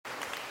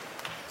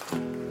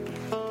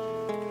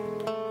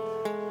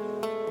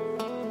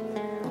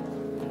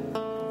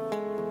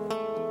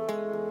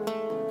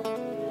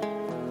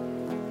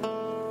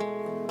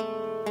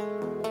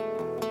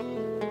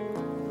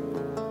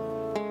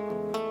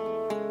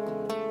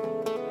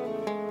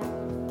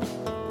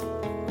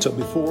So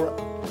before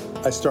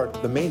I start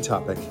the main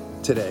topic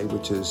today,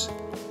 which is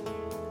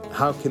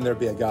how can there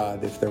be a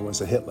God if there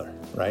was a Hitler,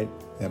 right?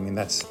 I mean,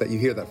 that you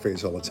hear that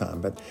phrase all the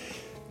time. But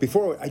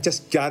before, I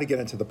just got to get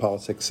into the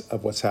politics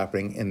of what's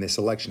happening in this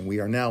election. We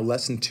are now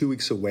less than 2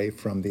 weeks away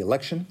from the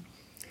election.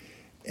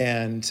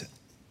 And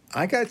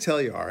I got to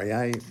tell you, Ari,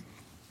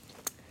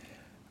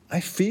 I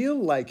feel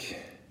like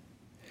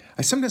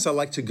sometimes I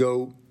like to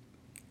go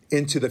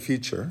into the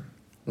future,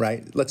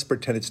 right? Let's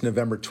pretend it's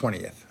November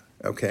 20th,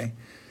 okay?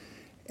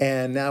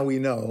 And now we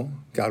know,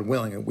 God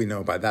willing, we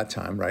know by that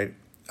time, right,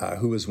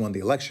 who has won the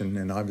election.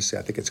 And obviously,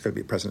 I think it's going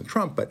to be President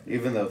Trump. But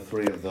even though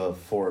 3 of the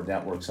 4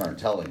 networks aren't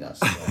telling us.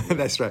 So.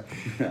 That's right.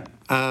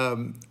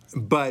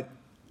 But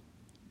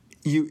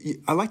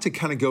I like to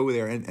kind of go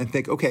there and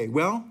think, okay,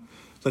 well,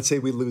 let's say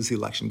we lose the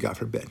election, God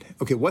forbid.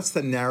 Okay, what's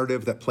the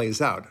narrative that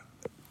plays out?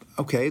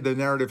 Okay, the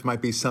narrative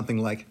might be something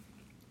like,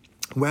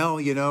 well,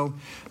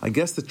 I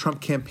guess the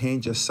Trump campaign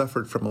just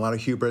suffered from a lot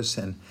of hubris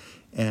and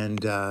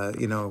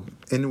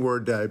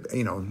inward,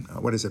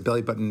 what is it,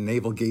 belly button,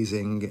 navel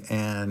gazing,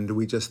 and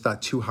we just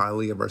thought too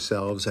highly of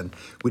ourselves, and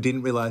we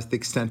didn't realize the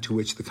extent to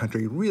which the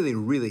country really,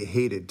 really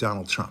hated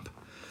Donald Trump.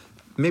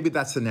 Maybe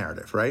that's the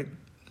narrative, right?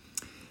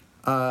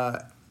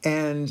 But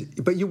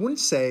you wouldn't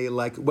say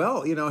like,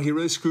 well, he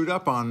really screwed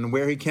up on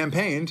where he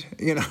campaigned.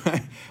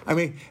 I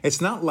mean,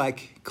 it's not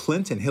like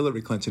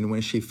Hillary Clinton,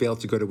 when she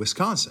failed to go to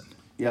Wisconsin.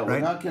 Yeah, we're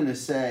right? not going to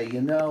say,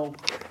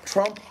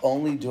 Trump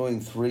only doing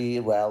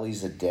 3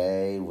 rallies a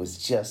day was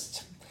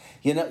just,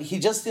 he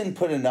just didn't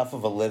put enough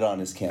of a lid on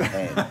his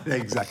campaign.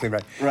 Exactly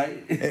right.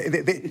 Right?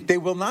 They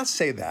will not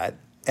say that.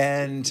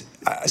 And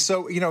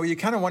so, you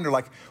kind of wonder,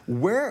 like,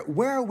 where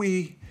are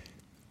we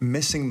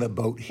missing the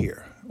boat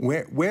here?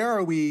 Where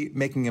are we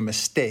making a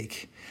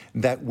mistake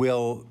that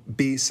will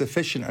be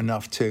sufficient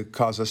enough to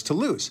cause us to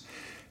lose?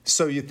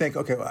 So you think,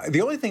 okay, well,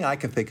 the only thing I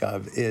can think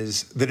of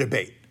is the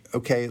debate.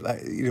 Okay,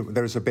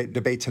 there was a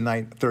debate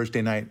tonight,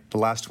 Thursday night, the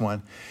last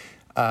one.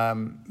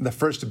 The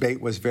first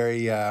debate was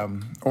very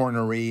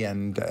ornery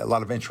and a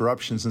lot of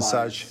interruptions and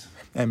such,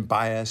 and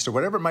biased or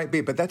whatever it might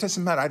be. But that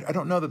doesn't matter. I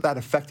don't know that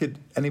affected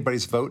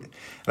anybody's vote,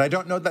 and I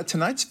don't know that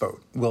tonight's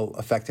vote will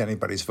affect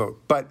anybody's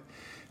vote. But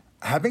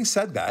having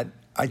said that,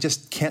 I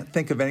just can't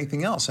think of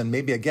anything else. And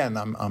maybe again,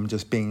 I'm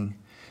just being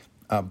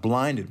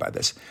blinded by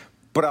this.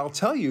 But I'll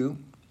tell you,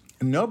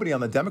 nobody on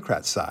the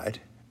Democrat side,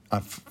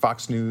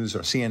 Fox News or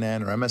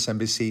CNN or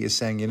MSNBC, is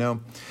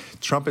saying,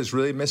 Trump is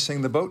really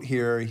missing the boat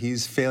here.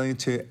 He's failing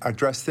to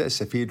address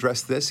this. If he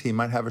addressed this, he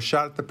might have a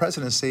shot at the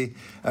presidency,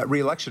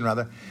 re-election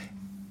rather.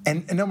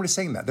 And nobody's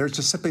saying that. They're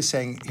just simply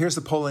saying, here's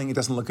the polling. It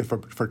doesn't look good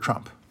for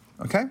Trump.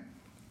 Okay?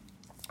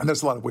 And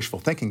there's a lot of wishful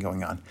thinking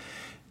going on.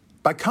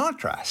 By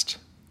contrast,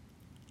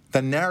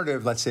 the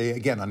narrative, let's say,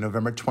 again, on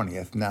November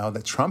 20th, now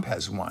that Trump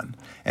has won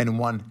and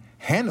won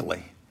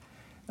handily,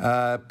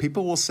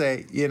 people will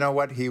say, you know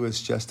what, he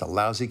was just a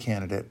lousy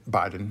candidate,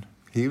 Biden.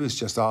 He was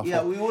just awful.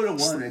 Yeah, we would have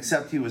won,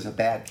 except he was a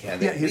bad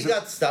candidate. Yeah, we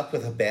got stuck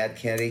with a bad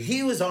candidate.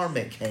 He was our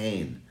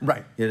McCain.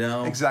 Right.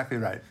 Exactly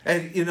right.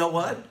 And you know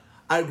what?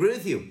 I agree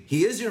with you.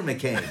 He is your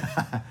McCain.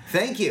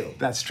 Thank you.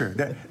 That's true.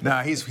 No,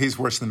 he's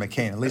worse than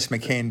McCain. At least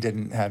McCain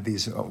didn't have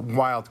these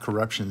wild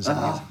corruptions.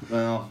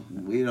 Well,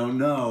 we don't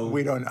know.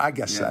 We don't. I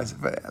guess. Yeah.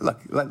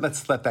 Look,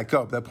 let's let that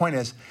go. The point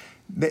is,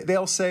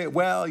 they'll say,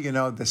 well,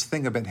 this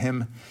thing about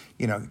him,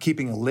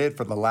 keeping a lid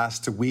for the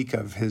last week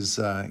of his,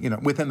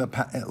 within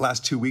the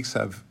last 2 weeks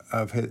of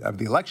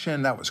the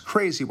election, that was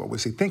crazy. What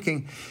was he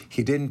thinking?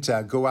 He didn't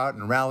go out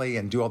and rally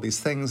and do all these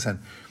things,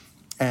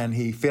 and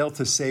he failed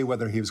to say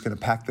whether he was going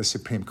to pack the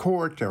Supreme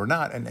Court or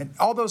not, and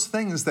all those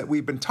things that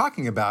we've been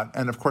talking about,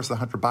 and of course the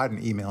Hunter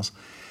Biden emails.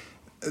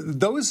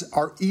 Those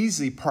are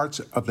easy parts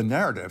of the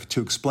narrative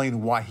to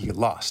explain why he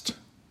lost,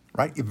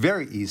 right?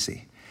 Very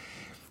easy.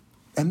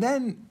 And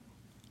then,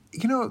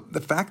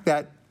 the fact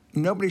that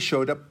nobody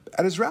showed up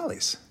at his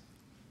rallies.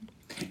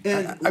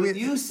 And when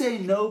you say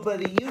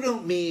nobody, you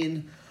don't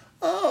mean,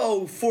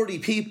 40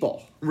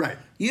 people. Right.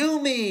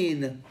 You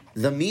mean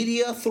the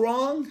media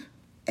throng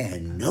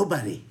and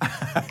nobody.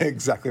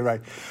 Exactly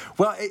right.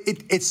 Well,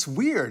 it's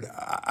weird.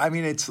 I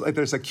mean, it's like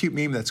there's a cute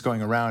meme that's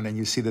going around, and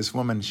you see this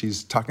woman,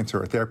 she's talking to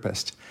her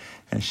therapist,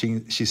 and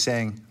she's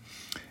saying,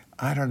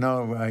 I don't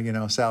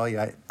know, Sally,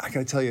 I got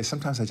to tell you,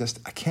 sometimes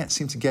I can't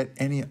seem to get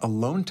any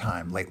alone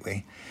time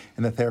lately.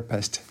 And the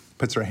therapist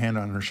puts her hand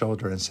on her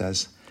shoulder and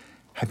says,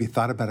 have you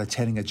thought about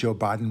attending a Joe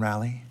Biden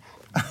rally?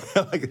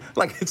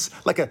 like it's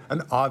like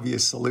an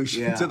obvious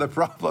solution to the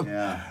problem.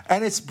 Yeah.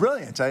 And it's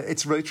brilliant.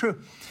 It's really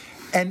true.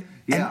 And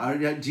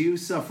do you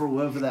suffer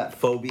whatever that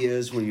phobia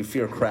is where you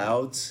fear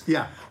crowds?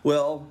 Yeah.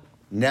 Well,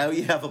 now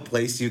you have a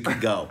place you can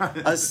go.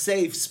 A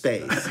safe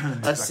space.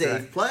 A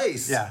safe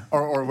place. Yeah.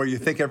 Or where you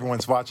think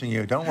everyone's watching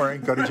you. Don't worry.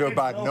 Go to Joe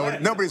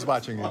Biden. Nobody's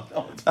watching you.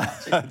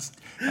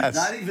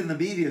 Not even the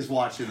media is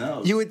watching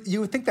those. You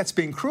would think that's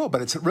being cruel,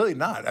 but it's really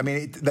not. I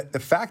mean, the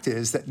fact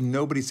is that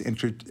nobody's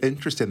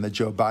interested in the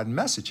Joe Biden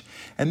message.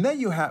 And then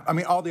you have,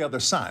 all the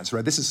other signs,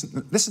 right? This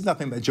is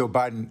nothing that Joe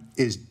Biden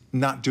is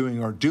not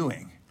doing or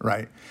doing.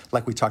 right?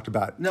 Like we talked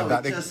about No,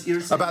 about, you're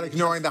saying about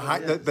ignoring just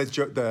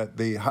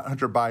the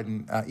Hunter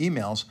Biden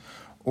emails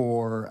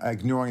or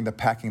ignoring the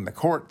packing the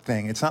court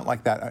thing. It's not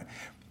like that.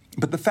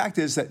 But the fact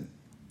is that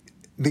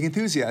the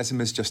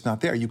enthusiasm is just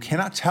not there. You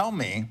cannot tell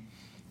me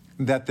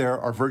that there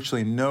are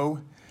virtually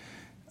no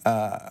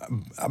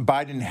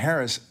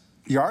Biden-Harris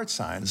yard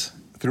signs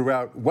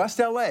throughout West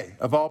LA,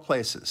 of all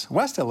places.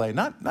 West LA,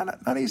 not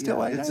East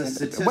LA. It's a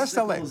statistical West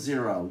LA.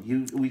 zero.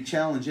 We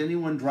challenge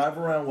anyone drive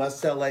around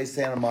West LA,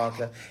 Santa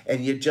Monica,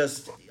 and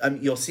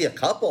you'll see a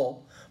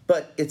couple,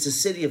 but it's a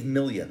city of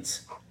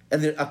millions,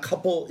 and a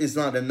couple is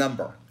not a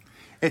number.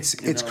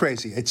 It's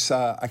crazy. It's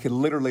I could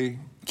literally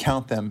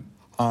count them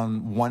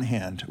on one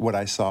hand what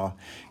I saw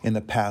in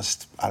the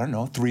past,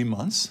 3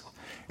 months.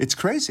 It's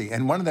crazy,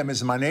 and one of them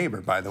is my neighbor,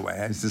 by the way.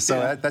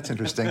 That's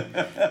interesting.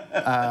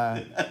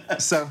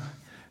 So.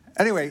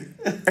 Anyway,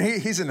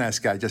 he's a nice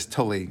guy, just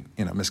totally,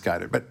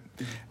 misguided. But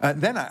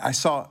then I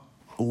saw,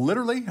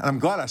 literally, and I'm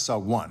glad I saw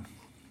one.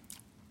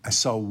 I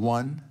saw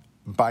one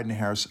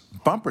Biden-Harris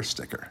bumper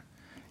sticker.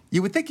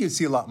 You would think you'd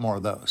see a lot more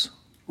of those.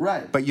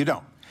 Right. But you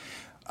don't.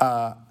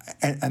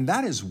 And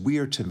that is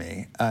weird to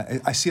me.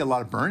 I see a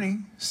lot of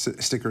Bernie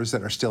stickers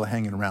that are still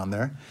hanging around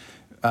there,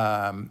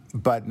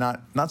 but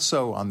not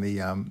so on the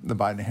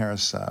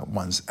Biden-Harris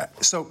ones.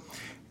 So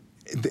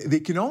they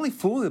can only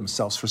fool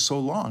themselves for so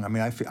long. I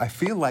mean, I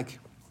feel like,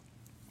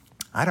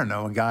 I don't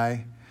know, a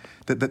guy,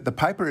 the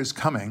piper is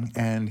coming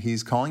and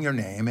he's calling your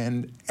name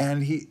and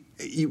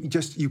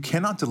you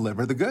cannot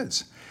deliver the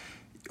goods.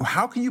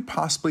 How can you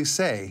possibly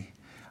say,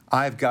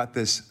 I've got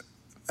this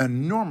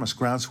enormous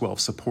groundswell of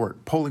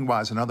support,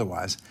 polling-wise and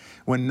otherwise,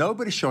 when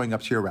nobody's showing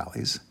up to your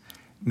rallies,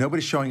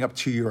 nobody's showing up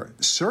to your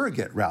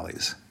surrogate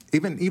rallies?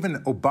 Even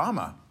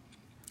Obama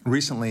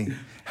recently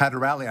had a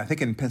rally, I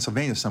think in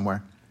Pennsylvania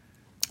somewhere,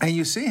 and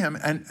you see him,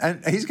 and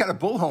he's got a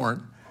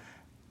bullhorn,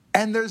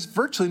 and there's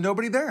virtually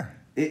nobody there.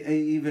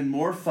 Even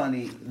more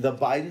funny, the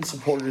Biden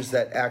supporters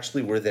that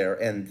actually were there,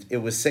 and it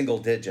was single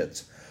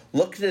digits,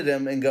 looked at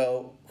him and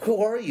go, "Who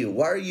are you?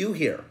 Why are you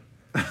here?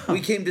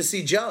 We came to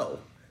see Joe."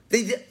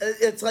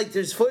 It's like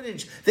there's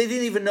footage. They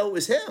didn't even know it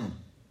was him.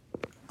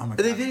 Oh my God.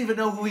 They didn't even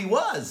know who he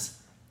was.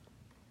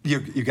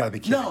 You got to be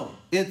kidding. No,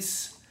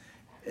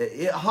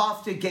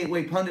 Hoft at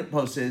Gateway Pundit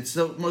posted. It's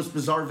the most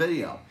bizarre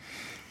video.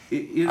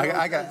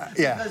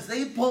 Because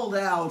they pulled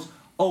out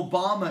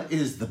Obama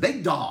is the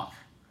big dog.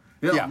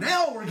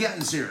 Now we're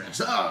getting serious.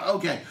 Oh,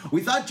 okay.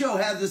 We thought Joe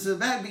had this in the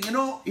bag,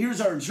 but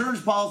here's our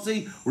insurance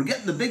policy. We're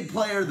getting the big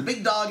player, the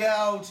big dog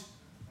out.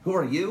 Who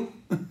are you?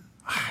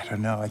 I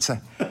don't know.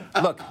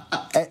 Look,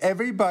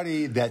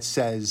 everybody that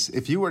says,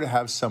 if you were to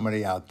have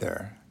somebody out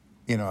there,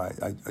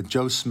 a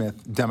Joe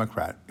Smith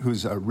Democrat,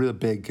 who's a real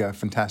big,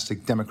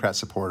 fantastic Democrat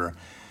supporter,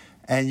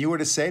 and you were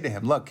to say to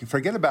him, look,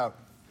 forget about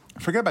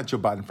Joe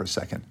Biden for a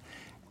second,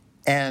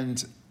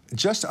 and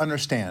just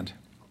understand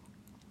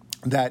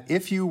that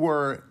if you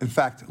were, in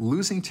fact,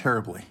 losing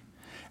terribly,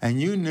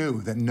 and you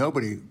knew that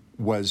nobody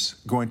was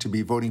going to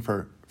be voting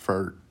for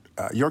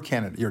your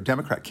candidate, your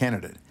Democrat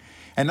candidate,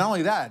 and not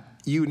only that,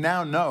 you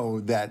now know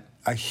that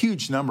a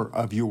huge number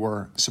of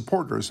your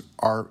supporters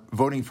are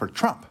voting for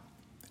Trump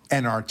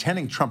and are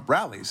attending Trump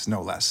rallies,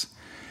 no less.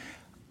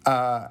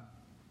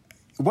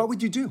 What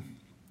would you do?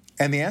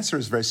 And the answer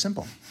is very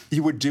simple.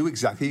 You would do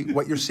exactly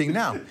what you're seeing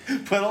now.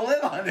 Put a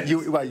lid on it.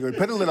 You would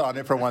put a lid on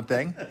it, for one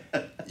thing.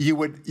 You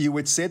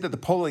would say that the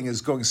polling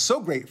is going so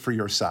great for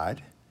your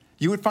side.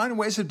 You would find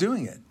ways of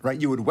doing it, right?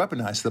 You would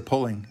weaponize the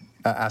polling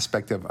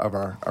aspect of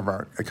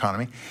our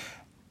economy.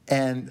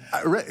 And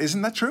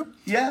isn't that true?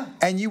 Yeah.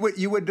 And you would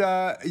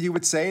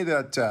say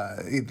that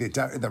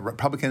the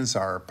Republicans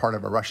are part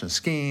of a Russian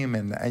scheme,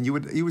 and you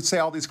would say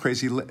all these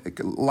crazy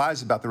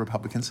lies about the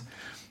Republicans,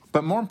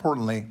 but more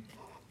importantly,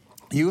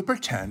 you would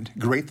pretend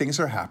great things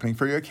are happening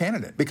for your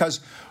candidate, because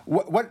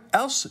what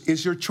else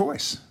is your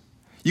choice?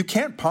 You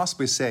can't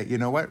possibly say, you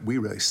know what, we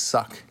really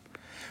suck.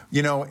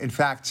 In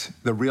fact,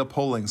 the real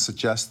polling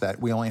suggests that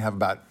we only have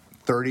about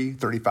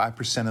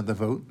 35% of the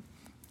vote,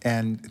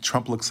 and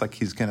Trump looks like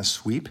he's going to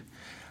sweep.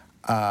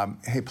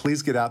 Hey,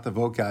 please get out the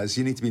vote, guys.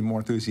 You need to be more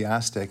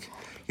enthusiastic.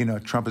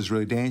 Trump is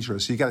really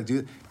dangerous. You got to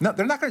do. No,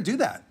 they're not going to do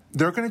that.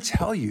 They're going to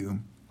tell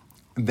you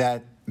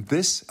that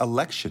this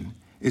election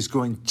is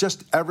going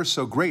just ever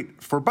so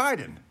great for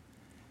Biden,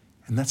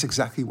 and that's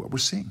exactly what we're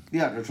seeing.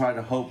 Yeah, they're trying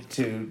to hope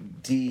to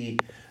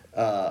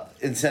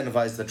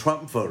incentivize the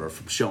Trump voter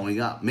from showing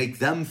up, make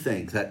them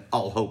think that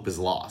all hope is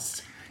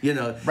lost.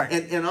 Right.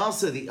 And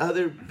also the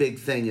other big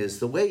thing is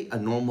the way a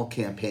normal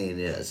campaign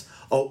is,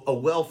 a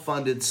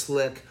well-funded,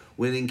 slick,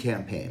 winning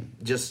campaign,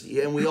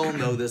 and we all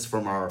know this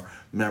from our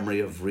memory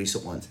of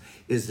recent ones,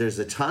 is there's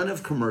a ton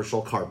of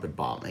commercial carpet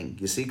bombing.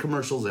 You see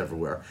commercials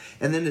everywhere.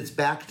 And then it's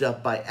backed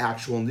up by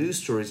actual news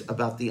stories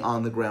about the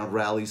on-the-ground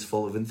rallies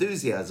full of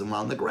enthusiasm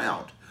on the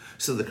ground.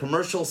 So the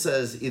commercial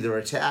says either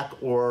attack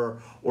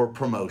or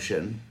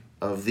promotion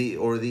of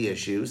the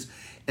issues.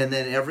 And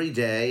then every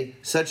day,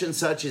 such and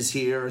such is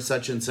here,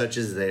 such and such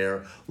is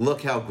there.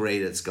 Look how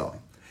great it's going.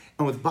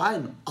 And with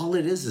Biden, all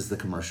it is the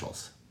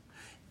commercials.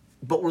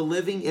 but we're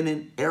living in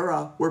an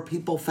era where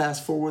people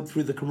fast forward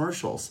through the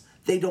commercials.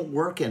 They don't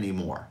work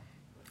anymore.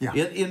 Yeah.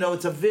 You know,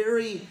 it's a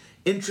very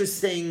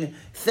interesting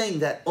thing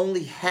that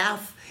only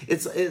half.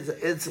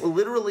 It's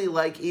literally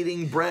like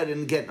eating bread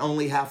and getting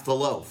only half the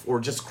loaf, or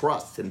just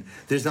crust, and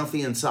there's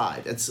nothing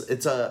inside. It's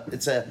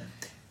a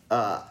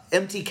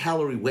empty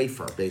calorie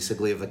wafer,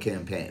 basically, of a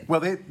campaign. Well,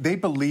 they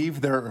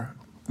believe their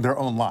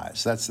own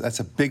lies. That's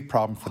a big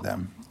problem for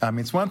them. I mean,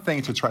 it's one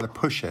thing to try to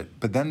push it,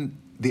 but then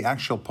the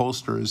actual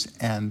pollsters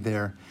and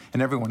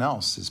everyone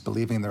else is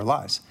believing their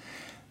lies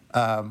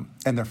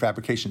and their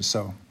fabrications.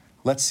 So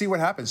let's see what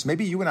happens.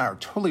 Maybe you and I are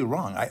totally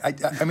wrong.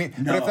 I mean,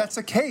 No. but if that's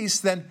the case,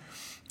 then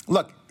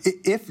look,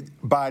 if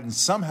Biden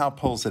somehow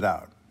pulls it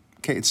out,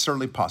 okay, it's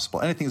certainly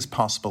possible. Anything is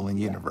possible in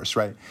the universe,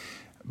 right?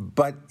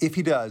 But if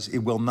he does, it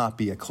will not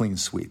be a clean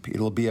sweep.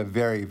 It'll be a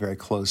very, very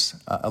close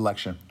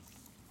election.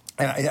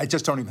 And I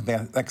just don't even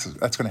think that's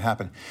going to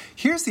happen.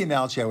 Here's the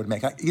analogy I would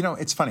make.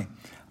 It's funny.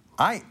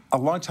 A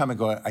long time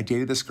ago, I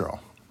dated this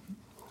girl.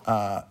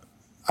 I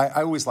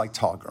always liked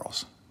tall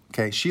girls.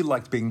 Okay, she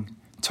liked being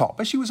tall,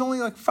 but she was only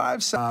like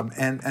 5'7",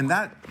 and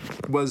that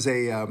was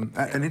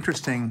an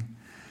interesting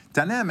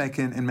dynamic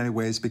in many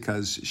ways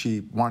because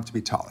she wanted to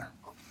be taller.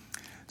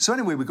 So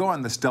anyway, we go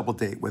on this double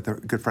date with a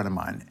good friend of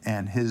mine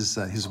and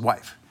his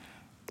wife,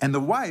 and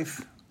the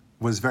wife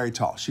was very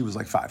tall. She was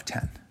like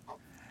 5'10",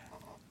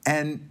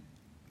 and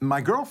my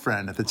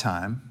girlfriend at the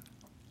time,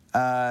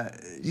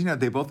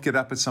 they both get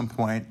up at some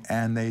point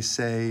and they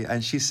say,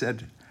 and she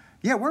said,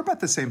 "Yeah, we're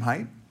about the same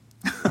height."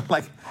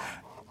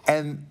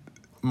 And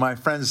my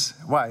friend's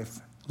wife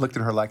looked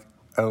at her like,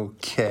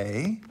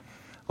 "Okay,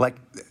 like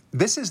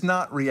this is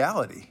not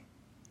reality."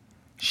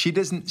 She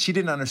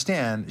didn't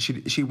understand.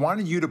 She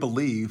wanted you to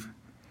believe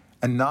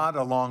and nod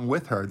along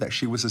with her that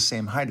she was the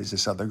same height as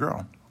this other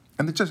girl,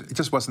 and it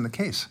just wasn't the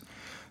case.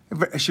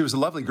 She was a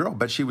lovely girl,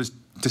 but she was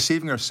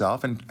deceiving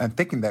herself and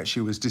thinking that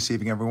she was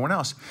deceiving everyone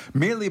else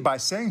merely by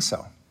saying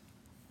so.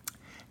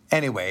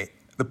 Anyway,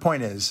 the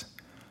point is,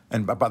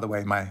 and by the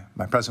way,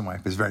 my present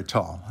wife is very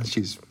tall.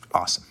 She's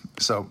awesome.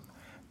 So,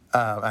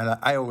 and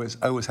I always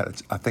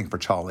had a thing for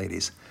tall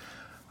ladies.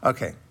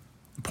 Okay,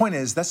 the point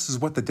is, this is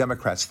what the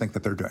Democrats think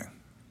that they're doing.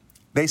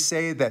 They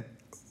say that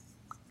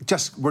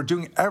we're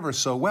doing ever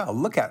so well.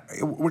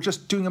 We're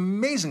just doing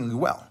amazingly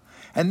well.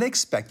 And they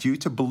expect you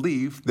to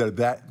believe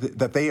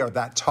that they are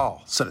that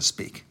tall, so to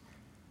speak.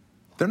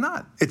 They're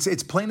not.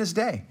 It's plain as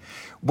day.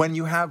 When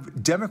you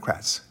have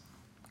Democrats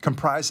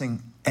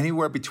comprising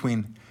anywhere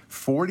between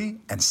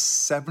 40 and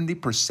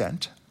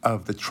 70%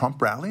 of the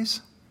Trump rallies,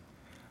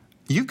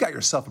 you've got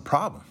yourself a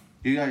problem.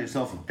 You got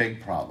yourself a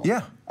big problem.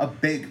 Yeah. A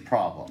big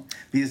problem.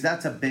 Because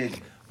that's a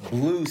big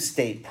blue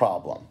state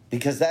problem.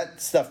 Because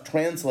that stuff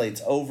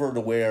translates over to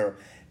where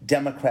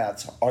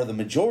Democrats are the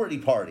majority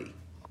party.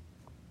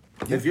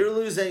 Yeah. If you're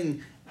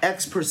losing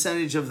X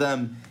percentage of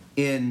them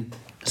in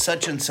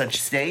such and such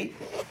state,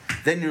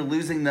 then you're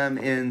losing them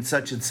in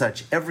such and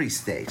such every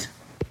state.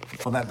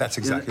 Well, that's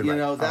exactly right.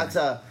 You know, that's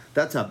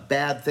a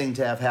bad thing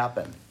to have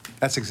happen.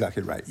 That's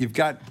exactly right. You've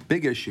got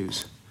big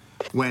issues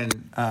when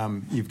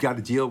you've got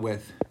to deal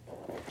with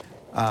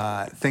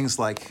things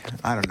like,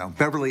 I don't know,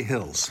 Beverly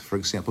Hills, for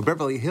example.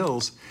 Beverly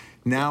Hills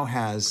now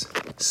has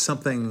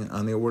something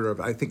on the order of,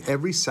 I think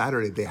every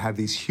Saturday they have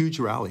these huge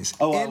rallies.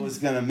 Oh, I was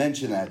going to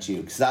mention that to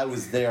you because I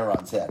was there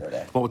on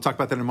Saturday. Well, we'll talk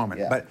about that in a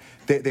moment. Yeah.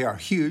 But they are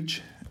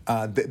huge.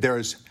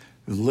 There's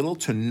little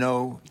to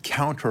no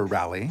counter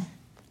rally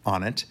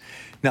on it.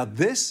 Now,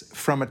 this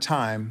from a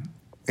time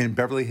in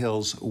Beverly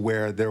Hills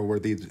where there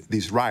were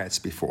these riots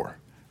before,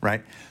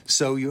 right?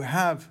 So you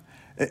have,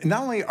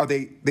 not only are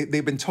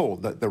they've been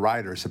told, the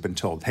rioters have been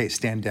told, hey,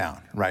 stand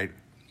down, right?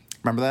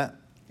 Remember that?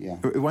 Yeah.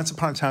 Once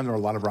upon a time, there were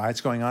a lot of riots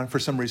going on. For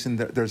some reason,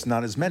 there's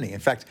not as many. In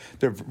fact,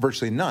 there are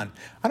virtually none.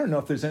 I don't know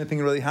if there's anything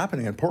really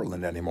happening in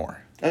Portland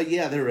anymore.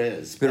 Yeah, there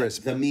is. There is.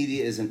 The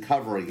media isn't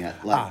covering it.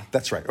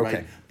 That's right.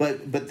 Okay.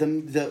 Right?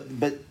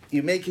 But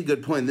you make a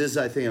good point. This is,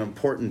 I think, an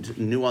important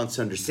nuance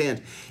to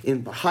understand.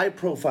 In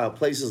high-profile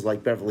places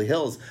like Beverly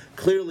Hills,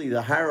 clearly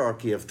the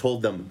hierarchy have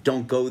told them,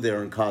 don't go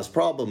there and cause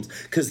problems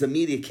because the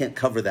media can't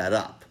cover that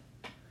up.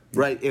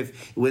 Right?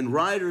 When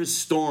rioters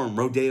storm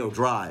Rodeo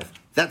Drive,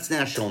 that's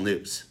national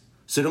news.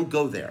 So don't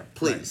go there,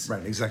 please.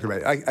 Right, exactly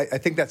right. I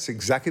think that's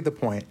exactly the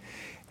point.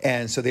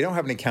 And so they don't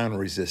have any counter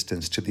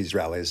resistance to these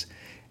rallies.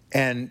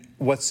 And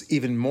what's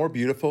even more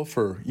beautiful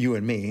for you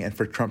and me and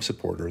for Trump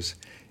supporters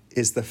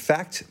is the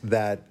fact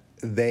that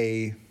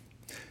the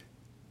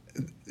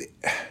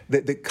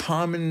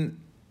common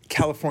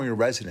California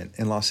resident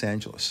in Los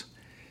Angeles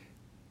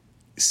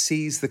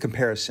sees the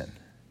comparison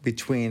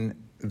between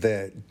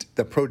the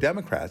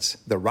pro-Democrats,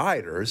 the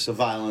rioters, the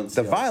violence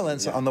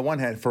yeah. On the one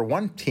hand for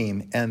one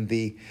team, and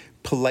the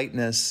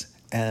politeness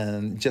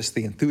and just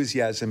the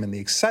enthusiasm and the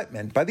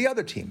excitement by the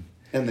other team.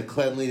 And the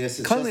cleanliness.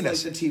 It's just like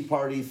the Tea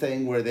Party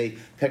thing where they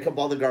pick up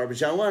all the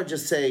garbage. I want to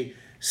just say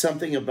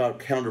something about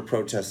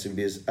counter-protesting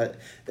because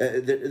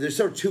there's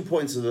sort of 2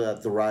 points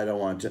of the riot I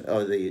want to,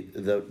 or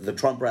the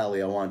Trump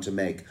rally I want to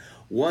make.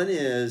 One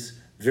is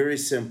very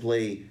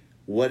simply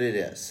what it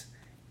is.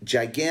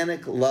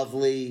 gigantic,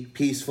 lovely,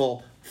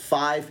 peaceful,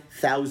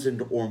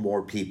 5,000 or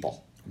more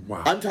people.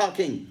 Wow. I'm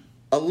talking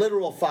a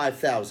literal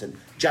 5,000,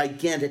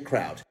 gigantic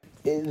crowd.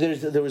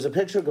 There was a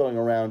picture going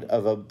around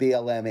of a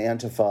BLM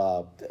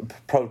Antifa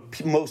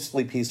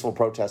mostly peaceful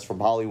protest from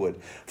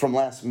Hollywood from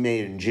last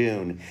May and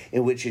June,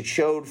 in which it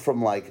showed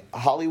from like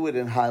Hollywood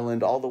and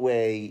Highland all the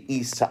way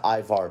east to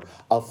Ivar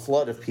a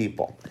flood of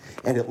people.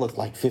 And it looked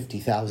like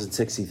 50,000,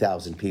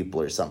 60,000 people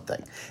or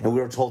something. And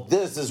we were told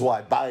this is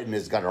why Biden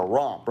is going to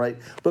romp, right?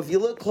 But if you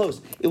look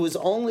close, it was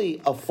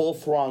only a full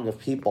throng of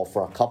people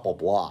for a couple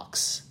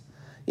blocks.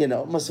 You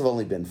know, it must have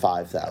only been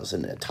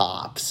 5,000 at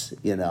tops,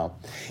 you know.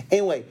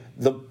 Anyway,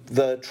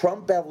 the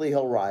Trump Beverly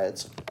Hill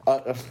riots,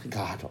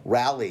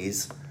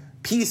 rallies,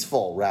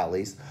 peaceful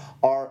rallies,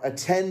 are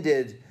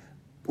attended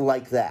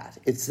like that.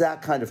 It's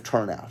that kind of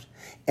turnout.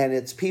 And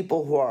it's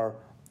people who are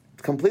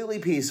completely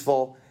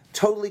peaceful,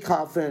 totally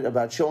confident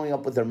about showing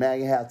up with their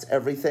MAGA hats,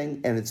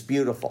 everything, and it's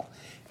beautiful.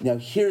 Now,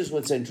 here's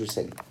what's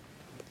interesting.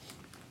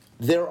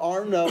 There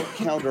are no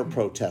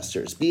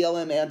counter-protesters.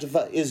 BLM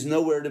Antifa is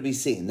nowhere to be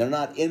seen. They're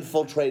not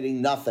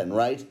infiltrating nothing,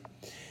 right?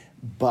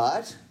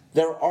 But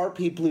there are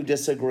people who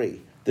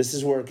disagree. This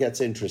is where it gets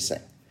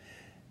interesting.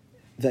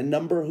 The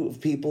number of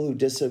people who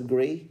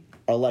disagree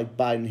are like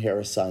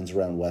Biden-Harris signs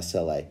around West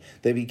LA.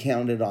 They be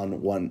counted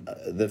on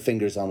the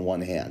fingers on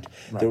one hand.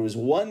 Right. There was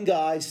one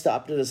guy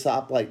stopped at a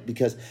stoplight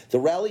because the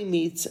rally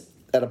meets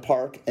at a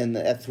park and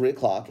at 3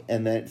 o'clock,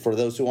 and then for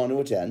those who want to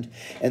attend,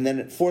 and then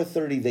at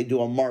 4:30 they do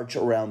a march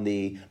around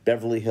the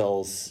Beverly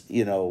Hills,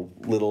 you know,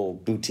 little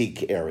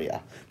boutique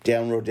area,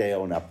 down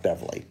Rodeo and up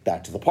Beverly,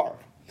 back to the park.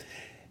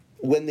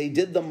 When they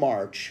did the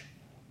march,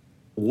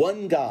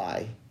 one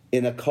guy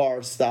in a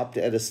car stopped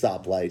at a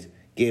stoplight,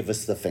 gave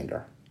us the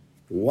finger.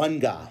 One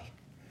guy.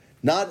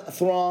 Not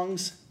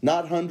throngs,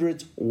 not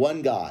hundreds,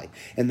 one guy.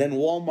 And then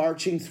while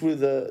marching through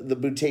the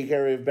boutique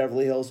area of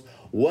Beverly Hills,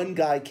 one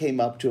guy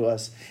came up to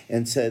us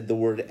and said the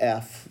word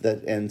F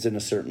that ends in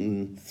a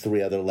certain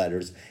 3 other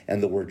letters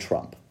and the word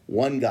Trump.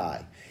 One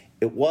guy.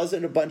 It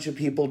wasn't a bunch of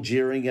people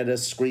jeering at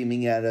us,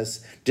 screaming at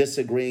us,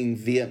 disagreeing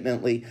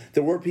vehemently.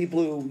 There were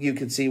people who you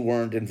could see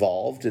weren't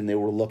involved and they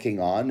were looking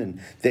on and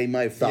they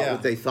might have thought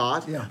what they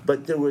thought. Yeah.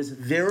 But there was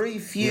very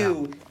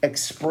few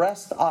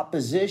expressed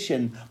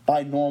opposition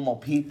by normal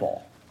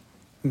people.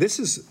 This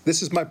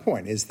is my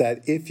point, is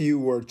that if you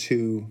were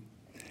to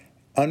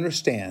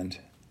understand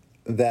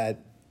that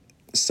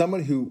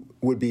someone who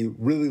would be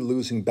really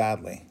losing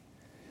badly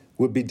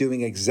would be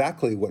doing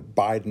exactly what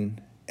Biden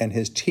and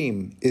his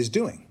team is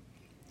doing,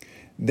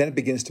 then it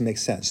begins to make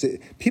sense.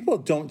 People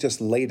don't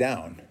just lay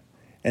down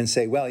and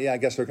say, well, yeah, I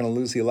guess we're going to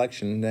lose the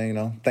election. You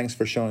know, thanks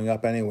for showing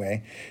up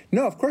anyway.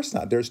 No, of course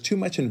not. There's too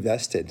much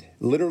invested,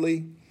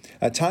 literally,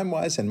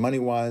 time-wise and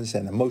money-wise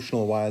and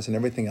emotional-wise and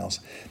everything else.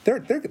 They're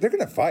going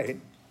to fight.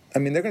 I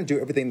mean, they're going to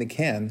do everything they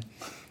can.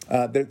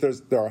 There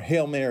are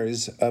Hail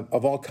Marys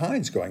of all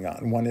kinds going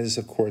on. One is,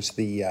 of course,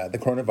 the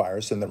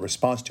coronavirus and the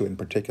response to it in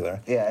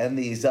particular. Yeah, and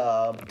these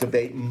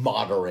debate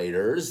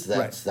moderators,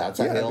 that's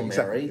a Hail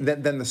Mary.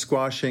 Then the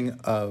squashing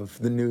of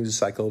the news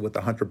cycle with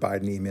the Hunter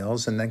Biden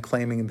emails, and then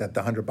claiming that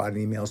the Hunter Biden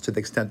emails, to the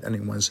extent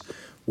anyone's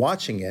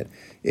watching it,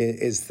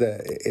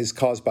 is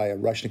caused by a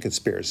Russian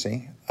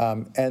conspiracy.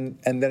 And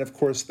then, of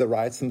course, the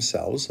riots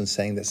themselves, and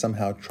saying that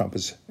somehow Trump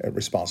is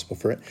responsible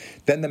for it.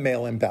 Then the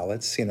mail-in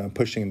ballots,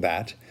 pushing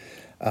that.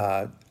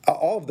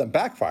 All of them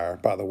backfire,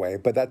 by the way,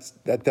 but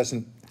that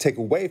doesn't take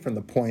away from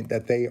the point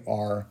that they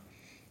are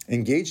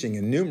engaging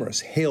in numerous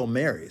Hail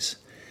Marys,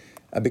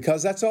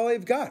 because that's all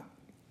they've got.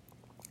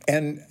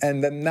 And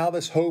then now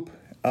this hope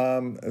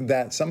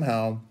that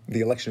somehow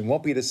the election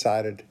won't be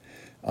decided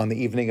on the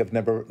evening of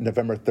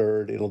November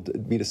 3rd. It'll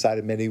be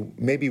decided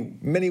maybe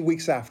many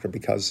weeks after,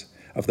 because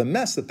of the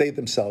mess that they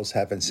themselves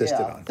have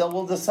insisted on.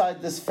 We'll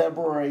decide this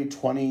February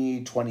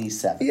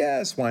 2027.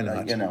 Yes, why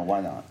not?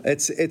 Why not?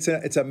 It's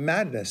a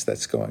madness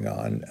that's going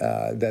on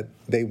that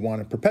they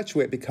want to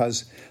perpetuate,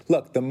 because,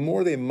 look, the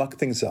more they muck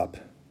things up,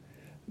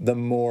 the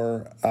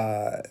more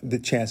the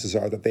chances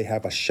are that they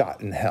have a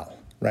shot in hell,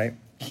 right?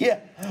 Yeah,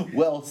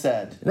 well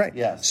said. Right.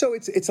 Yes. So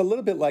it's a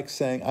little bit like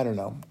saying, I don't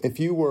know, if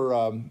you were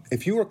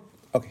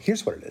okay,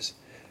 here's what it is.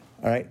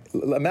 All right,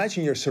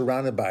 imagine you're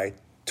surrounded by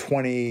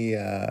 20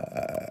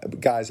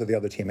 guys of the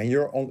other team,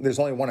 and there's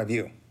only one of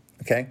you,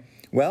 okay?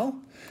 Well,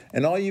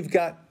 and all you've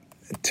got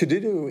to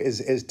do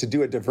is to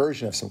do a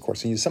diversion of some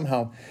course, and you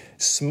somehow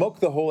smoke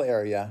the whole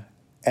area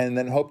and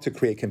then hope to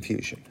create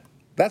confusion.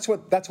 That's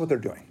what they're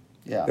doing.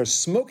 Yeah. They're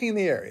smoking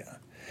the area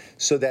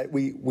so that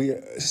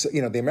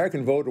the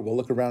American voter will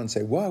look around and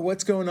say, "Whoa,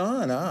 what's going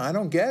on? I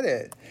don't get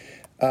it."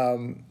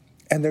 And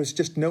there's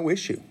just no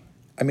issue.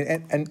 I mean,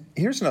 and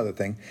here's another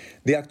thing.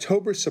 The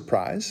October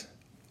surprise,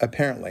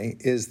 apparently,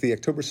 is the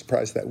October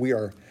surprise that we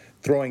are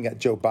throwing at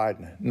Joe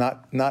Biden,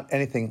 not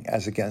anything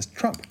as against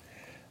Trump.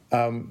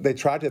 They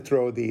tried to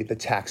throw the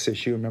tax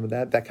issue. Remember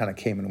that? That kind of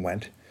came and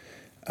went.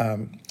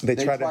 They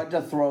tried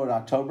to throw an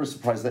October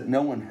surprise that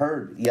no one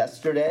heard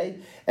yesterday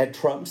at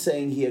Trump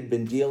saying he had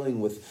been dealing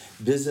with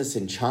business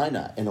in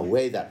China in a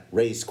way that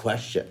raised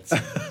questions.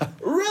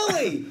 Really?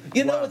 Really?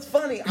 You know, it's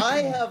funny.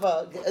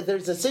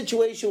 There's a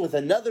situation with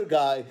another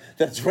guy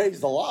that's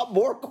raised a lot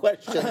more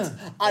questions,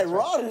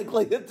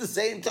 ironically, at the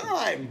same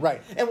time.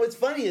 Right. And what's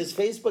funny is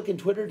Facebook and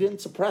Twitter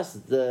didn't suppress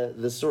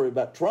the story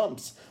about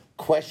Trump's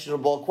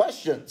questionable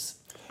questions.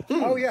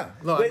 Oh, yeah.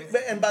 No,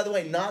 And by the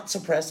way, not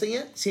suppressing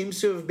it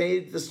seems to have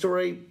made the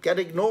story get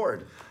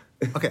ignored.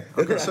 Okay.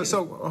 Right.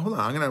 So hold on.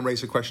 I'm going to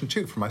raise a question,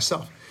 too, for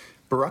myself.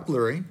 Barack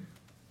Lurie,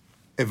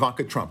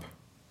 Ivanka Trump.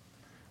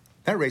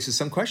 That raises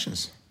some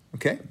questions.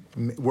 Okay.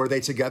 Were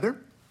they together?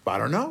 I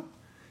don't know.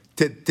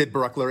 Did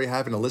Barack Lurie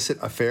have an illicit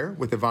affair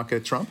with Ivanka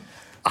Trump?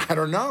 I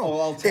don't know.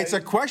 Well, it's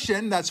a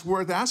question that's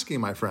worth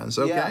asking, my friends.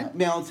 Okay. Yeah.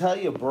 Now, I'll tell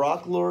you,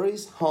 Barack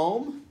Lurie's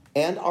home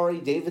and Ari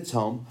David's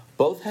home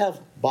both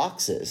have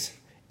boxes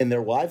in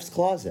their wife's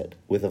closet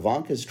with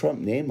Ivanka's Trump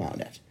name on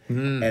it.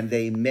 And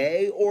they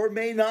may or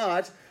may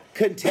not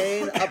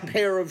contain a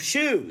pair of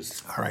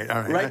shoes. All right.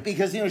 Right?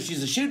 Because,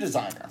 she's a shoe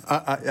designer.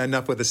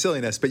 Enough with the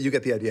silliness, but you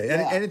get the idea.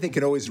 Yeah. Anything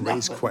can always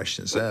raise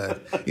questions.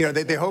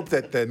 They hope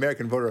that the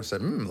American voter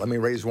said, let me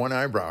raise one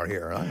eyebrow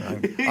here.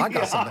 I've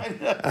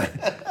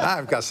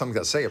got something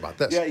to say about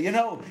this.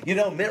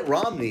 Yeah, Mitt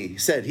Romney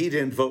said he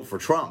didn't vote for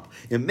Trump.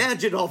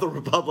 Imagine all the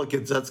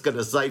Republicans that's going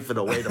to siphon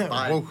away to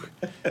find.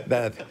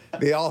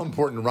 The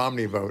all-important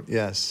Romney vote,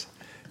 yes.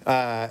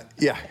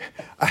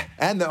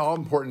 And the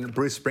all-important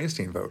Bruce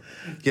Springsteen vote.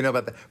 You know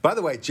about that. By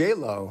the way,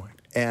 J-Lo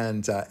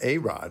and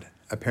A-Rod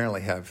apparently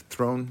have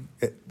thrown,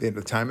 the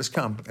time has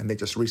come, and they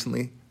just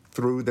recently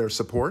threw their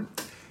support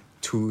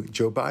to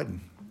Joe Biden.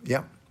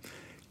 Yeah.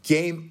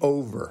 Game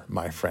over,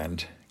 my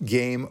friend.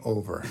 Game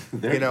over.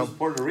 There goes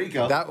Puerto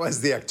Rico. That was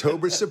the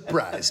October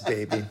surprise,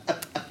 baby.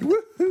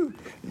 Woohoo!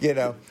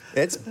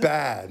 It's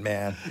bad,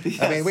 man.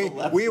 Yeah, I mean,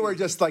 we were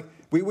just like,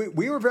 we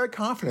were very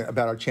confident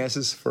about our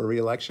chances for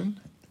re-election.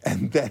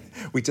 And then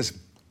we just,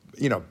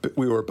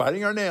 we were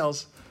biting our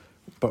nails.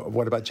 But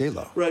what about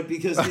J-Lo? Right,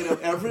 because,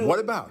 everyone... What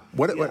about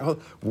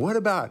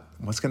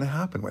what's going to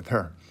happen with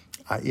her?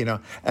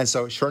 And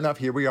so sure enough,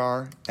 here we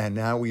are, and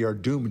now we are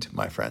doomed,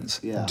 my friends.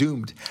 Yeah.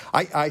 Doomed.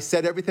 I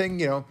said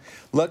everything,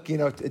 look,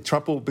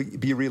 Trump will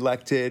be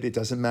reelected. It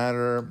doesn't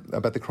matter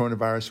about the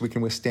coronavirus. We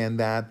can withstand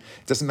that.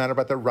 It doesn't matter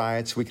about the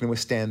riots. We can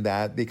withstand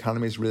that. The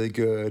economy is really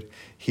good.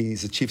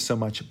 He's achieved so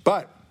much.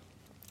 But,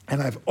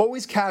 and I've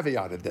always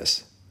caveated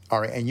this,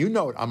 Ari, and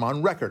I'm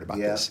on record about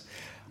this.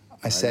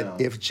 I said,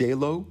 if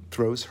J-Lo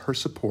throws her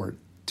support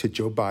to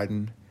Joe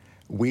Biden,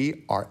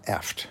 we are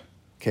effed.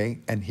 Okay?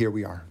 And here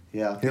we are.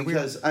 Yeah,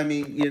 because,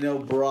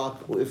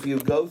 Barack, if you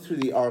go through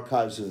the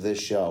archives of this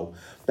show,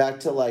 back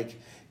to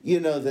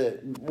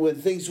when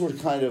things were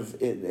kind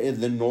of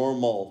in the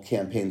normal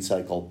campaign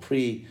cycle,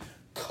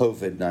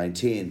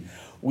 pre-COVID-19,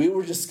 we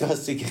were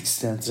discussing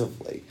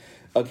extensively.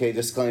 Okay,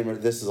 disclaimer,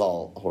 this is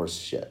all horse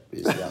shit.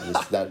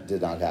 That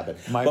did not happen.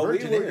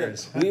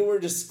 We were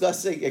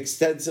discussing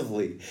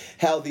extensively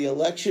how the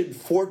election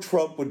for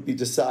Trump would be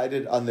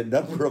decided on the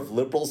number of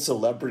liberal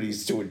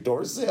celebrities to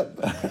endorse him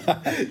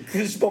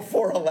just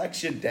before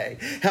Election Day.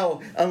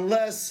 How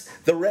unless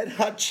the Red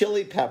Hot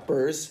Chili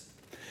Peppers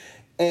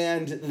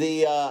and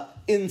the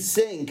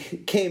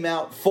NSYNC came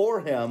out for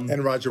him,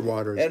 and Roger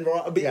Waters, and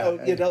okay,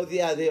 wait, hold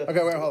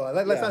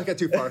on. Let's not get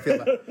too far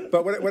afield.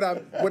 But what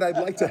I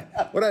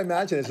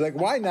imagine is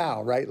why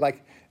now, right?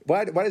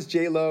 Why does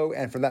J-Lo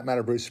and, for that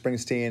matter, Bruce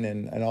Springsteen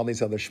and all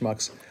these other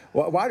schmucks,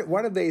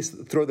 why do they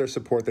throw their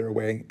support their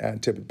way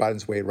to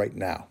Biden's way right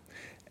now?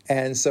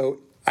 And so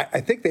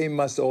I think they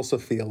must also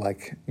feel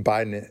like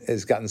Biden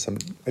has gotten some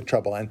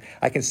trouble. And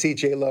I can see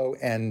J-Lo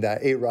and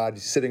A-Rod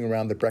sitting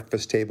around the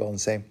breakfast table and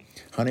saying,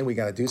 honey, we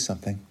got to do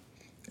something.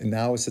 And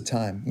now is the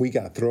time. We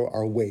got to throw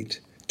our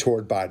weight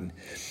toward Biden.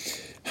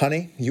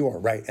 Honey, you are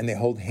right. And they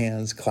hold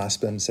hands,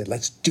 clasp them, and say,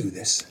 let's do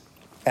this.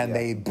 And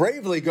they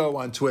bravely go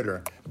on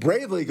Twitter,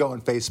 bravely go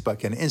on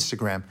Facebook and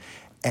Instagram,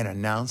 and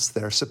announce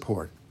their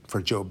support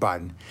for Joe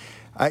Biden.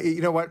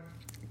 You know what?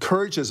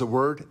 Courage is a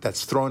word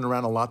that's thrown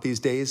around a lot these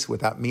days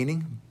without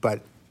meaning,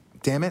 but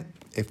damn it,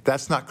 if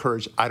that's not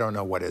courage, I don't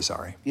know what is,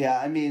 Ari.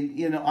 Yeah,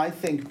 I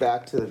think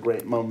back to the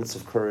great moments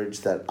of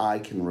courage that I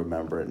can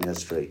remember in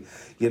history.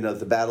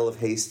 The Battle of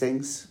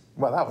Hastings.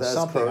 Well, that was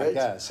something, courage. I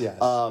guess, yes.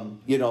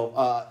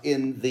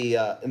 In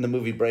the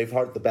movie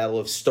Braveheart, the Battle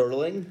of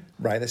Stirling.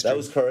 Right, that's true. That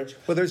was courage.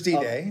 Well, there's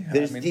D-Day.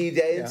 There's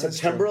D-Day on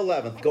September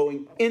 11th,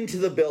 going into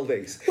the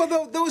buildings.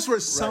 Well, those were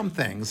some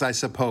things, I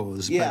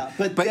suppose. Yeah,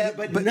 but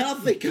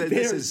nothing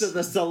compares to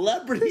the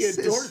celebrity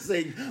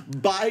endorsing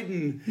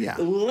Biden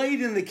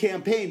late in the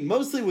campaign,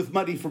 mostly with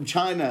money from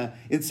China,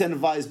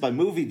 incentivized by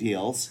movie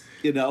deals.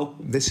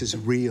 This is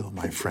real,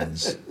 my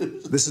friends.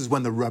 This is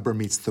when the rubber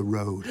meets the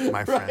road,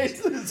 my friends.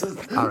 Right. This is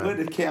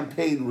when the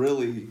campaign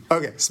really...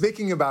 Okay,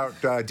 speaking about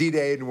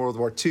D-Day and World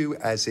War II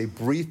as a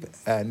brief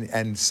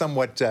and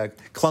somewhat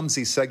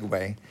clumsy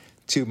segue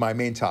to my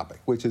main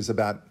topic, which is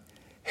about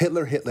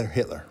Hitler,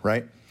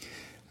 right?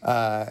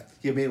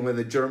 You mean when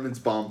the Germans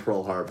bombed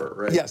Pearl Harbor,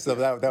 right? Yes,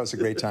 that was a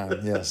great time.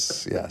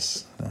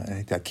 Yes.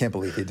 I can't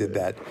believe he did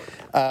that.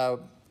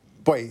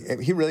 Boy,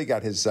 he really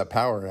got his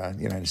power,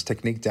 his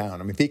technique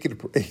down. I mean, if he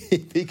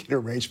could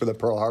arrange for the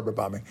Pearl Harbor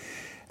bombing,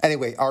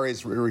 Anyway, Ari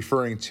is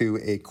referring to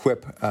a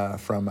quip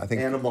from, I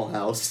think... Animal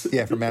House.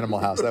 Yeah, from Animal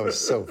House. That was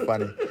so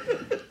funny.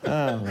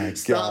 Oh, my God.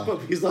 Stop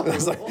him. He's on a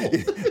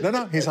roll.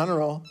 No, he's on a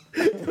roll.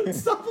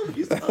 Stop him.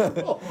 He's on a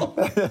roll.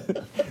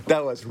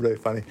 That was really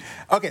funny.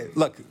 Okay,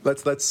 look,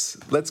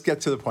 let's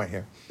get to the point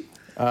here.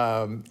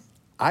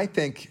 I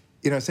think,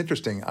 it's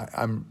interesting.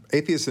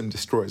 Atheism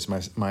Destroys,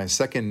 my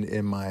second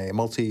in my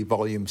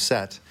multi-volume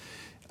set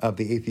of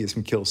the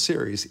Atheism Kills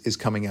series is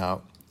coming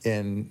out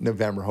in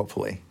November,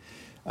 hopefully.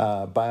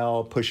 By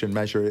all push and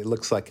measure, it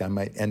looks like I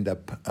might end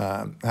up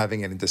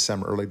having it in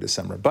December, early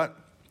December, but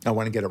I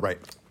want to get it right.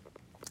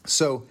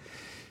 So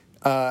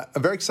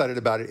I'm very excited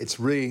about it. It's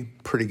really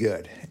pretty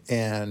good.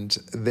 And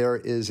there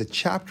is a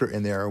chapter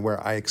in there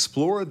where I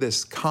explore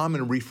this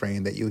common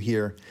refrain that you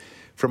hear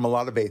from a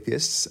lot of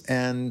atheists.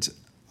 And,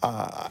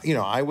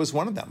 I was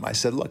one of them. I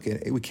said, look,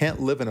 we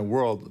can't live in a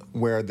world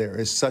where there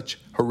is such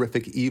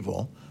horrific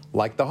evil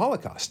like the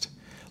Holocaust,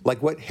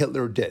 like what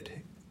Hitler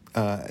did.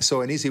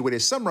 So an easy way to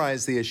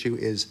summarize the issue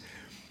is,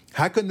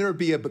 how can there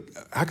be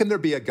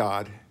a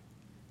God,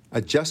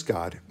 a just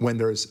God, when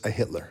there's a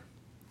Hitler?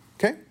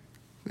 Okay?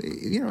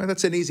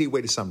 That's an easy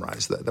way to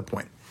summarize the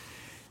point.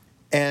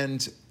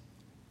 And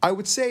I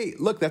would say,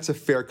 look, that's a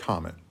fair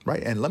comment,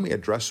 right? And let me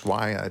address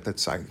why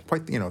that's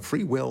quite,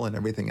 free will and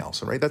everything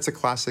else, right? That's a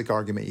classic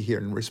argument you hear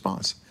in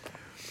response.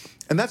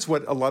 And that's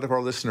what a lot of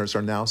our listeners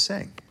are now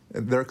saying.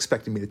 They're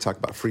expecting me to talk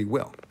about free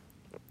will.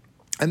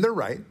 And they're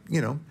right,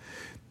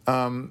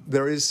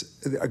 there is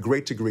a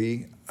great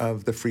degree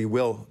of the free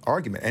will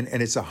argument.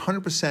 And it's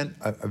 100%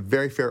 a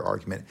very fair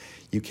argument.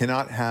 You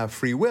cannot have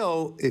free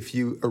will if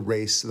you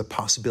erase the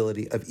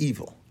possibility of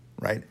evil,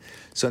 right?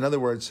 So in other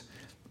words,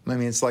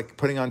 it's like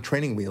putting on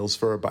training wheels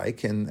for a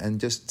bike and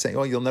just saying,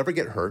 oh, you'll never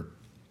get hurt.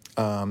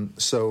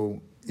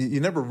 So you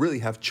never really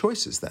have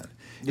choices then.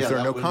 Yeah, if there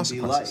are no wouldn't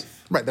consequences. Be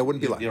life. Right, that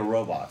wouldn't be You'd life. be a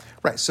robot.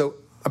 Right, so,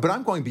 but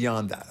I'm going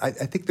beyond that. I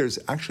think there's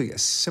actually a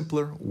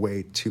simpler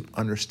way to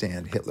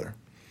understand Hitler.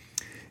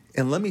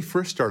 And let me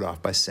first start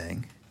off by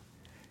saying,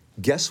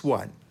 guess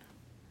what?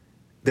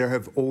 There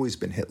have always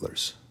been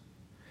Hitlers.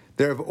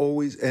 There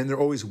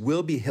always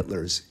will be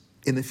Hitlers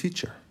in the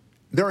future.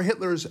 There are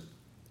Hitlers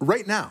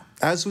right now,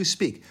 as we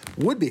speak,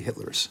 would-be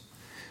Hitlers,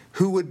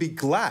 who would be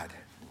glad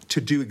to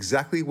do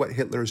exactly what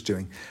Hitler is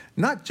doing,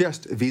 not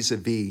just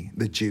vis-a-vis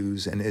the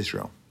Jews and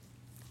Israel.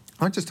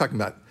 I'm just talking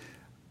about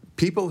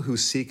people who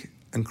seek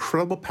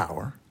incredible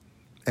power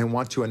and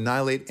want to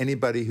annihilate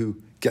anybody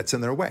who gets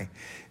in their way,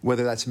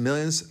 whether that's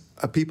millions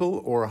of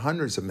people or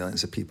hundreds of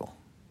millions of people.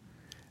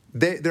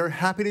 They're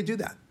happy to do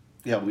that.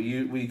 Yeah,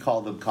 we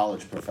call them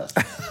college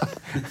professors.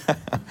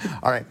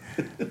 All right.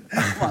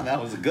 Come on, that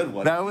was a good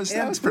one. That was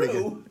pretty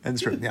good.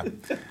 That's true, yeah.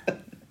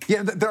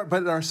 Yeah, but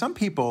there are some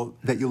people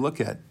that you look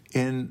at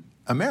in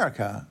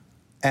America,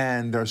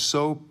 and they're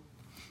so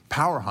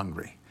power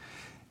hungry,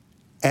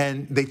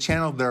 and they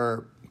channel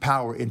their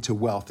power into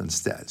wealth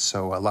instead.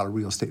 So a lot of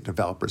real estate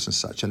developers and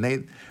such, and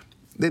they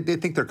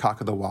think they're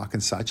cock of the walk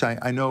and such.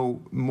 I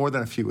know more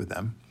than a few of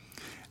them.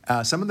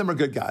 Some of them are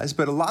good guys,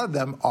 but a lot of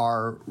them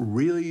are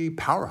really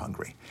power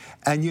hungry.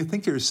 And you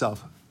think to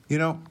yourself,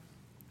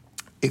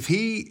 if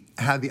he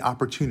had the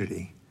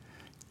opportunity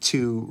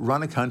to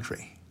run a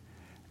country,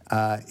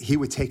 he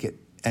would take it,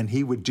 and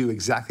he would do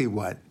exactly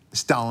what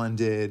Stalin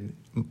did,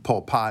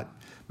 Pol Pot,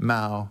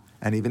 Mao,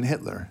 and even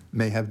Hitler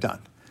may have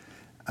done,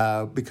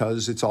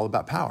 because it's all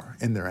about power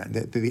in their end.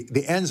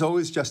 The ends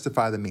always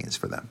justify the means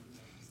for them.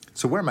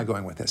 So where am I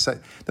going with this?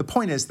 The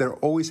point is, there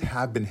always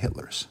have been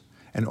Hitlers,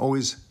 and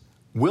always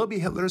will be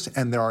Hitlers,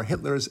 and there are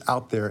Hitlers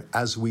out there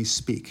as we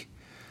speak.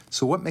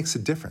 So what makes the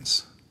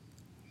difference?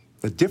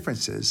 The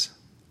difference is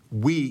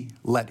we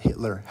let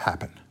Hitler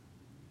happen.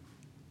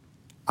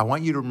 I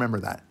want you to remember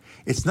that.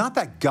 It's not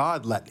that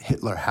God let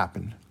Hitler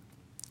happen.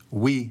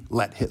 We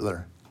let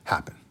Hitler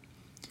happen.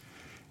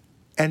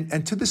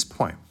 And to this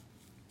point,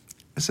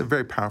 it's a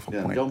very powerful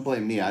point. Don't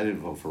blame me. I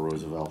didn't vote for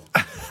Roosevelt.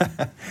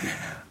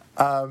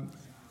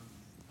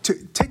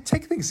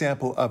 Take the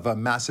example of a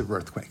massive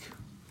earthquake,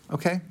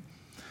 okay?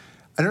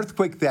 An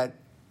earthquake that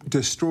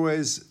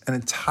destroys an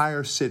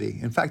entire city,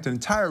 in fact, an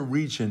entire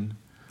region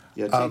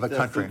of a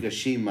country.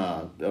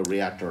 Fukushima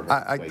reactor.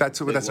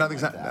 That's another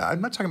example. I'm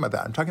not talking about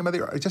that. I'm talking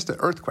about just an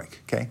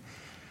earthquake, okay?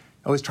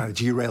 I always try to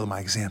derail my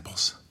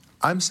examples.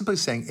 I'm simply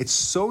saying it's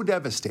so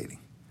devastating.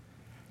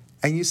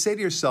 And you say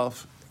to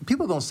yourself,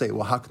 people don't say,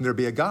 well, how can there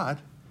be a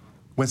God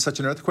when such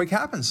an earthquake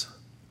happens,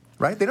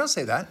 right? They don't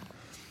say that.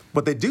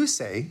 What they do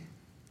say,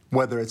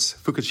 whether it's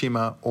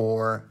Fukushima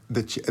or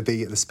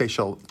the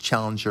Spatial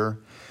Challenger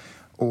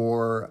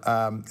or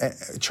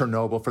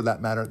Chernobyl for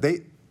that matter,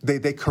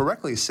 they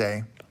correctly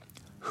say,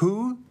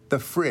 who the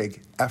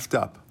frig effed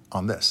up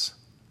on this,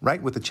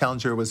 right? With the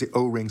Challenger, it was the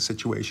O-ring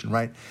situation,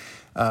 right?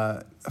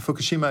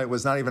 Fukushima, it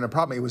was not even a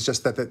problem. It was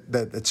just that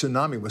the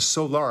tsunami was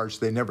so large,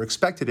 they never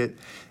expected it.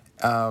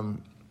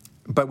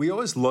 But we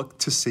always look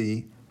to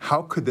see,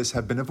 how could this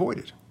have been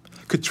avoided?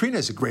 Katrina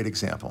is a great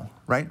example,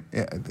 right?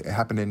 It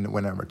happened in,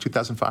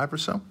 2005 or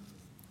so?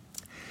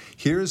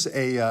 Here's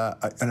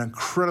an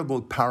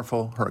incredible,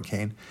 powerful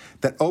hurricane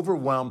that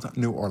overwhelmed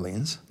New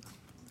Orleans.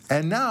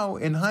 And now,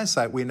 in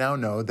hindsight, we now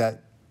know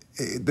that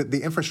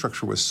the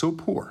infrastructure was so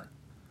poor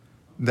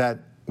that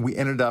we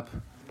ended up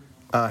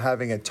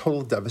having a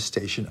total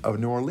devastation of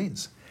New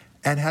Orleans.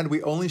 And had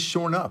we only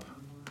shorn up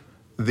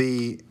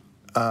the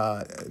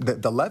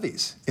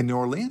levees in New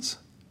Orleans,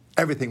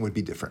 everything would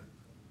be different,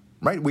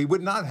 right? We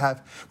would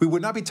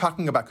not be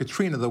talking about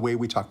Katrina the way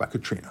we talk about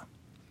Katrina.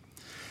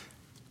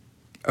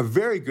 A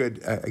very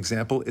good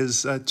example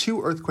is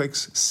two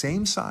earthquakes,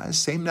 same size,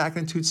 same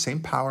magnitude, same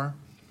power.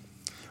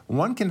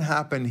 One can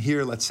happen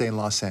here, let's say in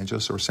Los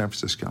Angeles or San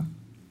Francisco,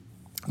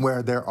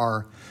 where there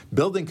are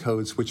building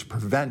codes which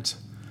prevent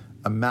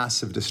a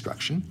massive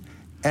destruction,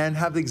 and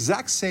have the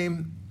exact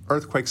same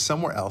earthquake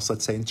somewhere else,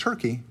 let's say in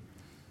Turkey,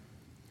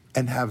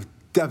 and have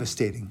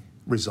devastating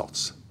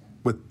results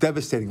with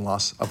devastating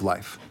loss of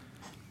life,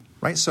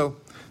 right? So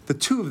the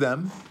two of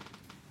them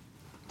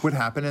would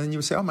happen, and then you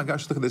would say, oh my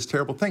gosh, look at this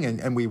terrible thing.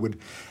 And we would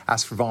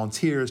ask for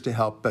volunteers to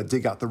help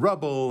dig out the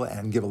rubble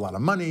and give a lot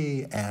of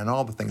money and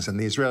all the things. And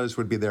the Israelis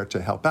would be there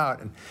to help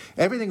out. And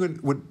everything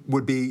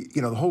would be,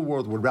 the whole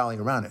world would rally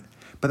around it.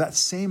 But that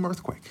same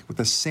earthquake with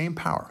the same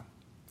power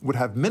would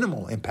have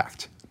minimal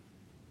impact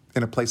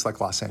in a place like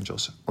Los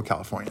Angeles or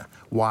California.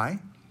 Why?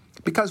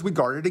 Because we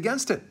guarded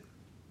against it.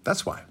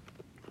 That's why.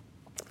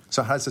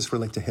 So how does this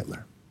relate to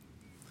Hitler?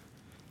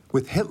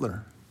 With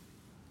Hitler,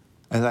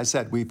 as I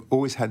said, we've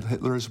always had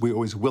Hitlers. We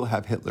always will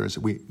have Hitlers.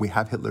 We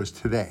have Hitlers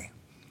today.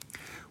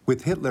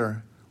 With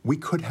Hitler, we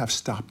could have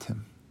stopped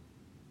him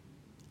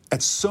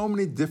at so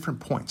many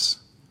different points,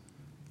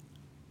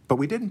 but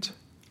we didn't.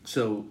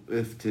 So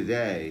if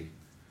today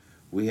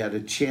we had a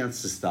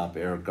chance to stop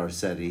Eric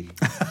Garcetti,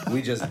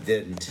 we just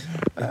didn't.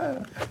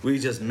 We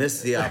just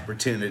missed the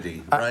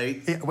opportunity,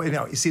 right?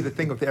 You see, the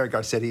thing with Eric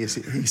Garcetti is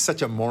he's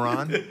such a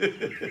moron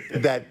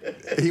that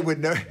he would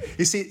know.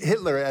 You see,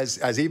 Hitler,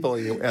 as evil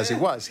as he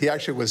was, he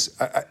actually was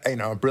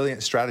a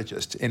brilliant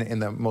strategist in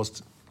the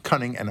most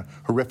cunning and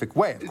horrific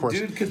way, of course.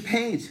 Dude could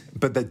paint.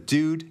 But the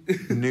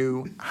dude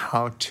knew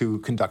how to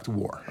conduct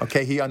war,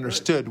 okay? He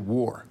understood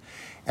war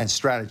and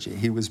strategy.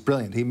 He was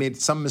brilliant. He made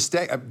some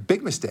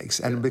big mistakes,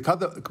 and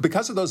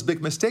because of those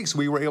big mistakes,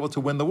 we were able to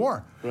win the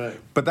war. Right.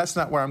 But that's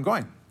not where I'm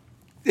going.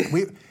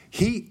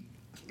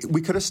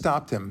 We could have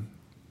stopped him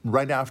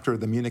right after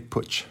the Munich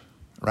Putsch,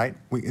 right?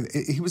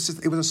 It was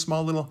a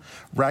small little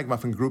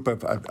ragamuffin group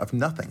of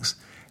nothings,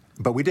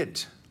 but we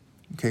didn't.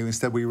 Okay,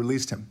 instead we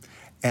released him,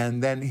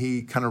 and then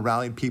he kind of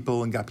rallied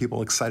people and got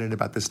people excited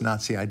about this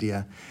Nazi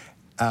idea.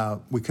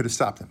 We could have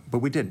stopped him, but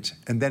we didn't.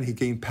 And then he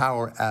gained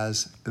power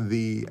as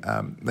the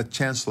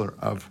chancellor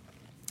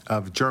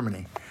of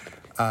Germany,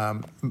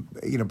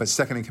 but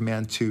second in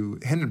command to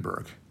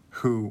Hindenburg,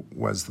 who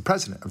was the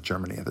president of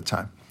Germany at the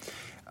time.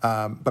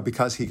 But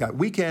because he got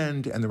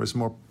weakened and there was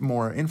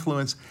more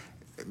influence,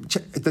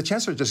 the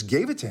chancellor just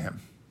gave it to him.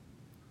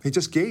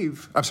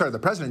 The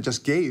president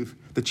just gave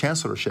the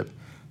chancellorship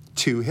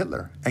to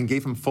Hitler and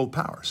gave him full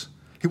powers.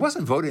 He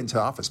wasn't voted into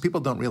office. People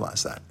don't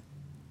realize that.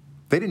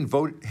 They didn't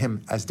vote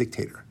him as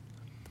dictator.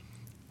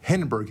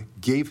 Hindenburg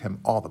gave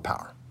him all the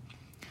power.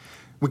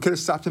 We could have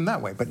stopped him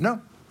that way, but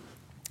no.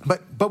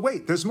 But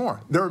wait, there's more.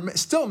 There are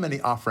still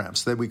many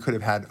off-ramps that we could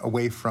have had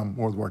away from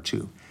World War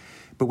II,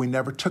 but we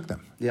never took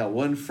them. Yeah,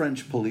 one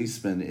French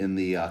policeman in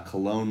the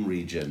Cologne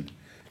region,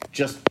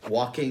 just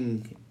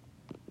walking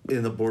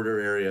in the border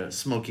area,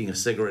 smoking a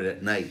cigarette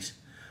at night,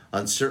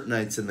 on certain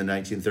nights in the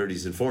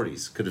 1930s and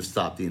 40s, could have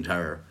stopped the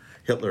entire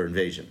Hitler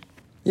invasion.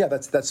 Yeah,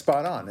 that's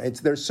spot on.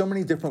 There's so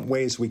many different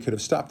ways we could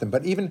have stopped him,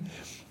 but even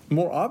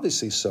more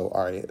obviously so,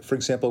 Ari. For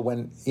example,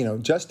 when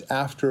just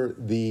after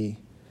the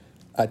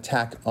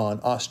attack on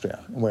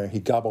Austria, where he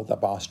gobbled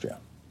up Austria,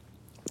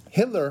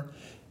 Hitler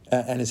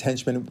and his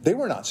henchmen, they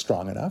were not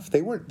strong enough.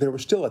 They were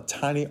still a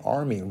tiny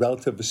army,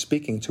 relatively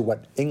speaking, to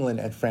what England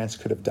and France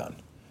could have done.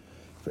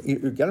 You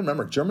got to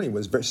remember, Germany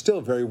was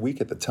still very weak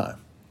at the time.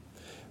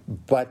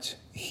 But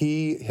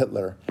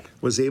Hitler,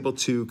 was able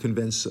to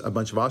convince a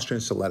bunch of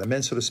Austrians to let him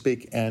in, so to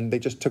speak, and they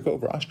just took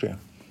over Austria.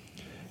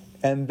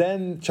 And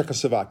then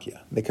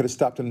Czechoslovakia. They could have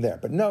stopped him there.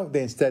 But no,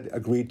 they instead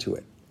agreed to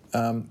it.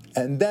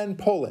 And then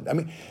Poland. I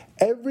mean,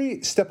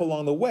 every step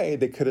along the way,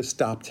 they could have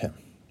stopped him.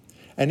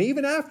 And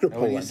even after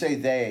Poland... When you say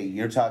they,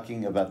 you're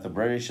talking about the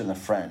British and the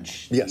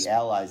French, yes, the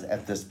Allies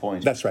at this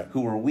point. That's right.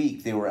 Who were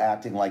weak. They were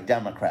acting like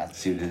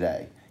Democrats do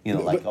today.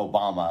 Like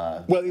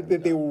Obama. Well,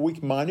 they were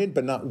weak-minded,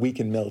 but not weak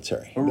in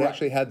military. They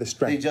actually had the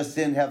strength. They just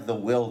didn't have the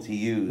will to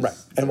use. Right,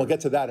 and we'll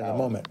get to that in a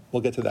moment.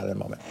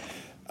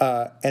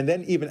 And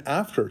then even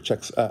after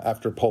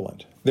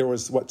Poland, there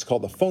was what's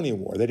called the phony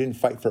war. They didn't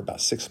fight for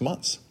about 6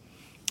 months.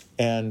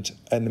 And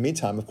in the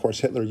meantime, of course,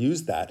 Hitler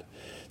used that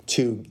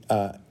to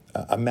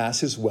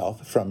amass his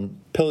wealth from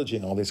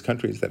pillaging all these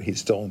countries that he'd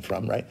stolen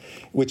from, right?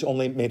 Which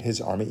only made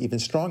his army even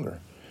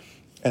stronger.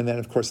 And then,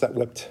 of course, that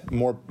whipped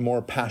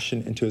more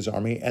passion into his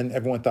army, and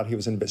everyone thought he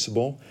was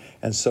invincible.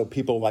 And so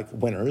people like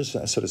winners,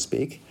 so to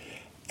speak.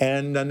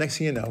 And next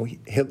thing you know,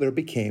 Hitler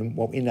became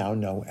what we now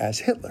know as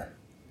Hitler,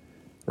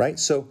 right?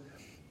 So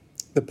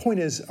the point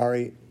is,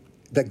 Ari,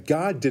 that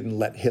God didn't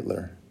let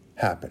Hitler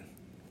happen.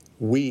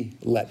 We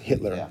let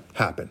Hitler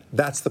happen.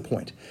 That's the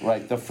point.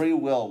 Right. The free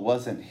will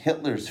wasn't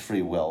Hitler's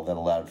free will that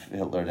allowed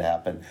Hitler to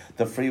happen.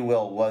 The free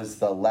will was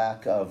the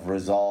lack of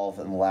resolve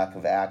and the lack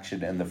of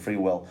action, and the free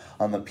will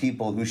on the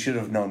people who should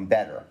have known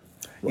better.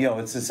 You know,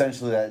 it's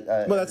essentially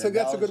that. Well, that's a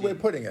good way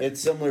of putting it.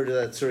 It's similar to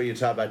that story you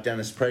talk about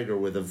Dennis Prager,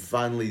 where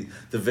finally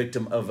the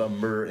victim of a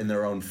murder in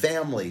their own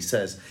family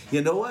says,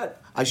 "You know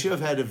what? I should have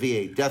had a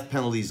VA. Death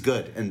penalty's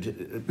good." And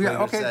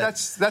Prager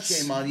said,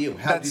 that's shame on you.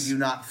 How did you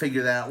not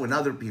figure that out when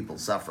other people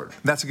suffered?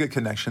 That's a good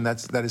connection.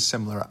 That is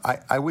similar.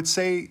 I would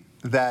say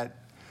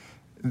that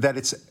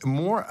it's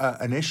more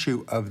an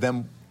issue of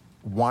them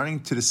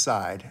wanting to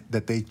decide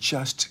that they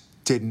just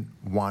didn't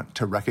want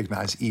to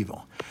recognize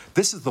evil.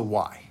 This is the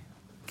why.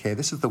 Okay,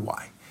 this is the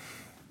why.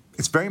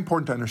 It's very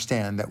important to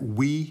understand that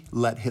we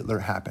let Hitler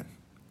happen.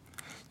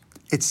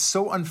 It's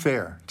so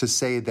unfair to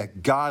say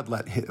that God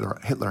let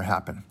Hitler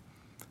happen.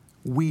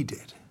 We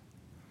did.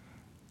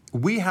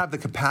 We have the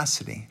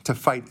capacity to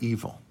fight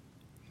evil.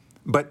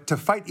 But to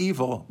fight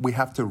evil, we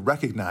have to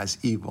recognize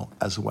evil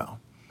as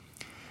well.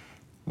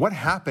 What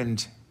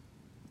happened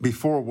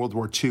before World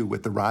War II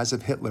with the rise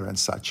of Hitler and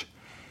such?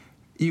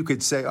 You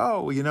could say,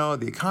 oh, you know,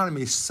 the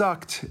economy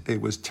sucked,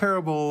 it was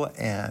terrible,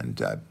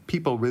 and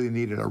people really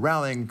needed a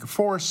rallying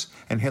force,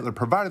 and Hitler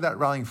provided that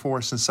rallying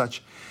force and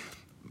such.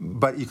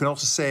 But you can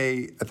also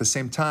say at the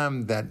same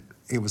time that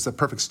it was a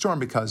perfect storm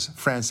because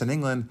France and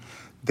England,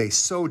 they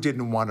so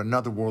didn't want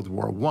another World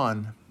War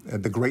I,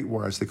 the Great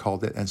War as they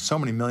called it, and so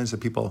many millions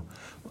of people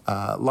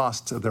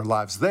lost their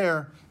lives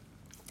there,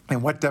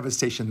 and what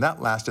devastation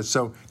that lasted.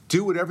 So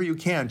do whatever you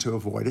can to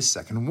avoid a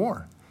second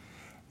war.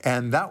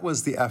 And that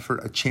was the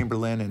effort of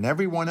Chamberlain and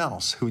everyone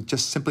else who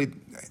just simply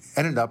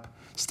ended up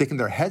sticking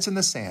their heads in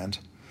the sand,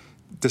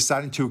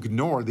 deciding to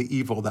ignore the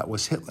evil that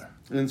was Hitler.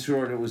 In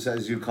short, it was,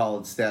 as you call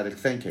it, static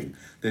thinking.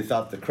 They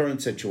thought the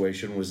current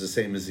situation was the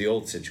same as the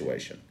old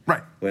situation.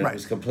 Right, when right. It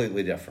was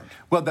completely different.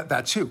 Well,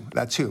 that too.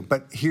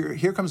 But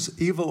here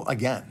comes evil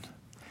again.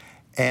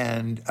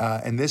 And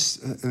in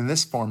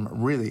this form,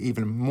 really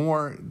even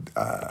more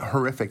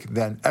horrific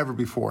than ever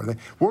before.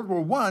 World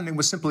War I, it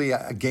was simply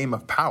a game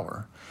of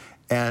power.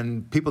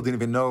 And people didn't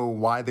even know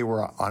why they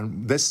were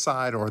on this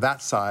side or that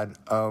side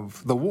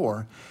of the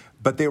war,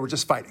 but they were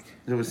just fighting.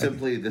 It was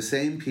simply the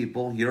same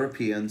people,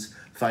 Europeans,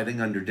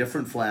 fighting under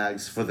different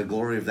flags for the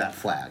glory of that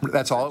flag.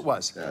 That's all it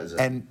was.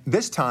 And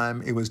this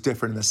time, it was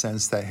different in the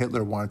sense that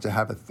Hitler wanted to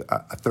have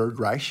a Third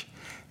Reich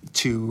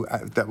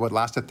that would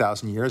last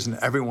 1,000 years, and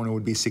everyone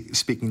would be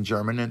speaking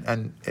German,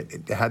 and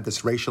it had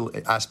this racial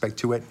aspect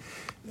to it,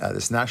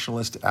 this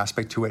nationalist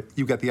aspect to it.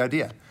 You get the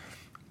idea.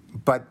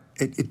 But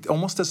it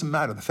almost doesn't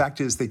matter. The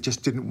fact is they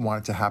just didn't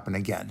want it to happen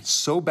again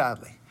so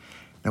badly.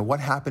 Now, what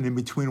happened in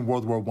between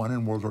World War I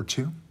and World War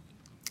II?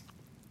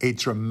 A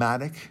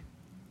dramatic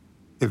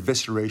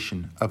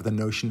evisceration of the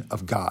notion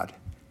of God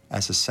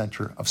as the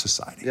center of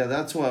society. Yeah,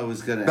 that's what I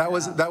was going to That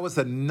was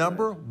the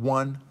number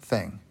one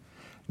thing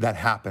that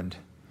happened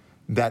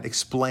that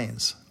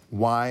explains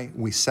why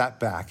we sat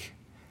back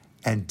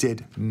and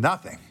did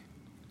nothing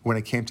when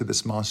it came to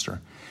this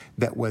monster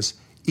that was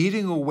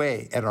eating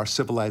away at our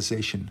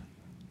civilization,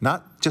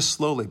 not just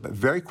slowly, but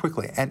very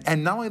quickly.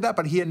 And not only that,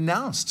 but he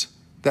announced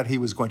that he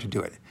was going to do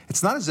it.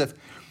 It's not as if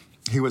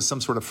he was some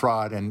sort of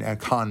fraud and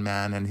con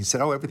man, and he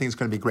said, oh, everything's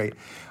going to be great.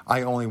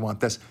 I only want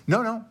this.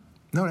 No.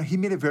 He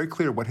made it very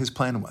clear what his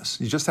plan was.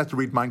 You just have to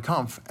read Mein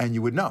Kampf, and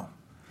you would know.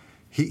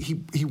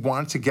 He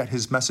wanted to get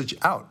his message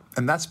out,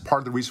 and that's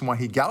part of the reason why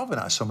he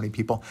galvanized so many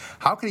people.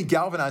 How can he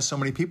galvanize so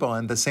many people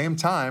and at the same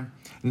time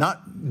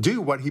not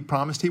do what he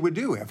promised he would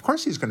do? Of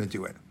course he's going to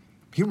do it.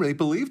 He really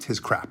believed his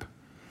crap.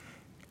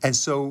 And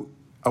so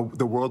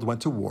the world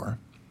went to war,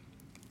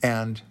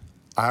 and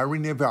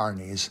irony of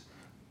ironies,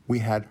 we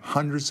had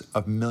hundreds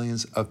of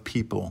millions of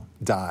people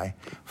die,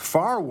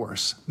 far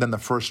worse than the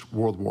First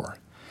World War.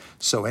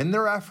 So in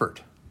their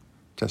effort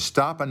to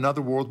stop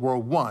another World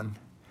War I,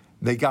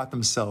 they got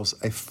themselves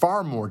a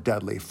far more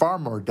deadly, far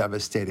more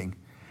devastating,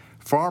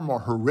 far more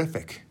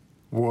horrific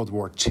World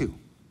War II.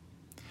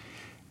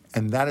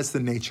 And that is the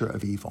nature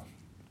of evil.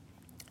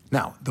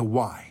 Now, the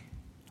why.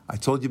 I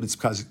told you it's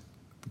because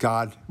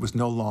God was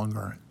no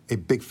longer a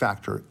big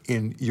factor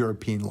in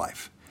European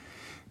life.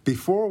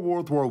 Before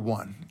World War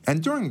I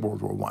and during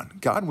World War I,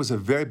 God was a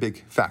very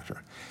big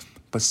factor.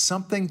 But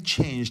something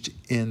changed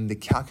in the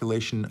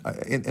calculation,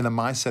 in the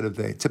mindset of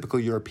the typical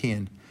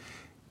European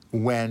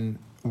when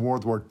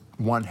World War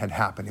I had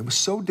happened. It was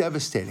so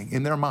devastating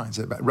in their minds,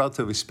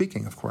 relatively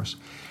speaking, of course,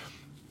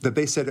 that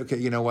they said, okay,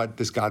 you know what,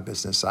 this God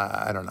business,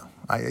 I don't know.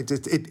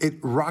 It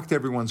rocked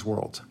everyone's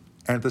world.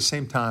 And at the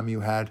same time,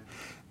 you had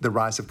the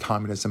rise of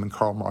communism and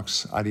Karl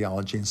Marx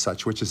ideology and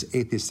such, which is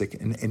atheistic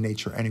in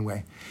nature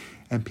anyway.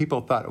 And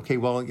people thought, okay,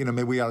 well, you know,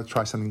 maybe we ought to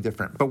try something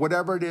different. But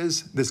whatever it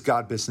is, this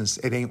God business,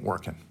 it ain't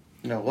working.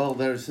 No, well,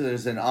 there's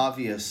an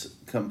obvious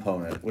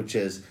component, which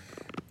is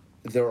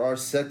there are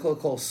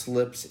cyclical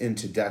slips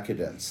into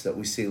decadence that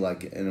we see,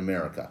 like in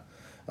America.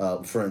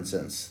 For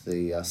instance,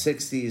 the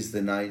 60s,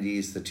 the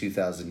 90s, the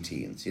 2000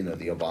 teens, the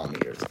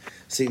Obama years,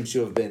 seems to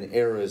have been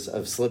eras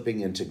of slipping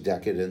into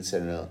decadence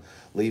and a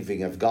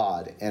leaving of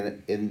God.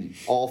 And in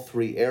all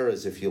three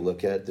eras, if you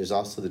look at, there's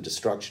also the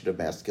destruction of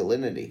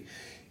masculinity.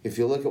 If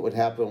you look at what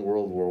happened in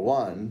World War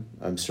I,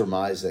 I'm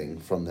surmising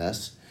from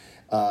this,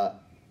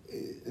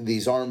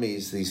 these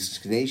armies, these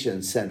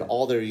nations send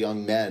all their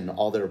young men,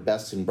 all their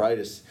best and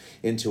brightest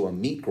into a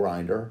meat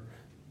grinder,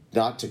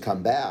 not to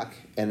come back.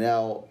 And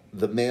now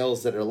the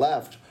males that are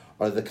left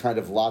are the kind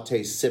of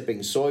latte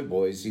sipping soy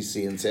boys you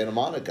see in Santa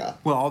Monica.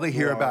 Well, all they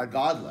hear about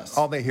godless.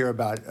 All they hear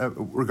about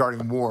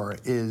regarding war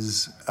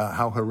is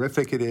how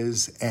horrific it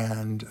is,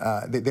 and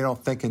they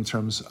don't think in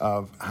terms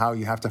of how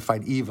you have to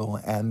fight evil,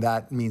 and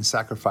that means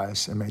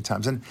sacrifice in many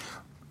times. And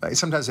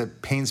sometimes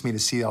it pains me to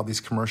see all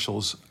these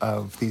commercials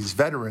of these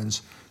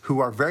veterans who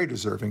are very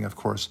deserving, of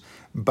course,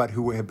 but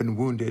who have been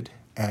wounded,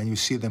 and you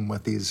see them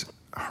with these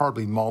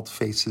horribly mauled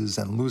faces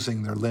and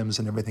losing their limbs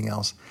and everything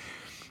else.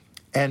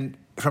 And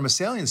from a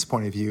salience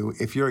point of view,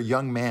 if you're a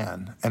young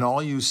man and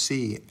all you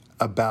see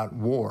about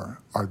war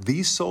are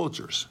these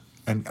soldiers,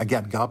 and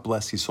again, God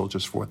bless these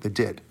soldiers for what they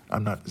did.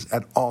 I'm not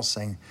at all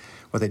saying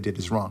what they did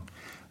is wrong.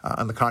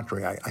 On the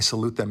contrary, I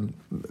salute them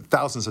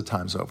thousands of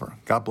times over.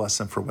 God bless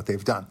them for what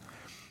they've done.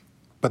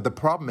 But the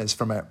problem is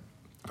from a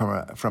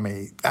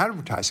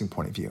advertising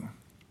point of view,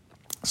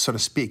 so to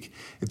speak,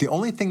 if the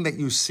only thing that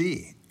you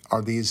see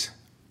are these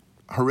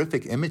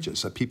horrific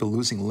images of people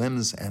losing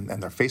limbs and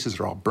their faces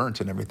are all burnt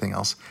and everything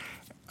else,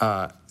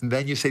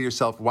 then you say to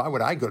yourself, why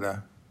would I go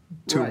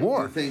to right.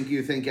 war?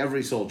 You think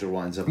every soldier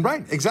winds up.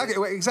 Right, exactly.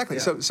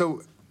 Yeah.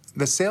 So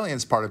the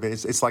salience part of it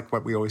is it's like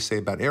what we always say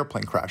about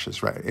airplane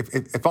crashes, right?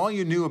 If all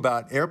you knew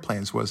about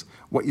airplanes was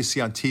what you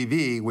see on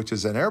TV, which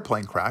is an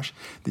airplane crash,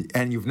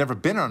 and you've never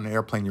been on an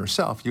airplane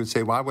yourself, you would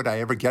say, why would I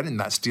ever get in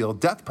that steel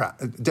death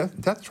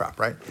trap,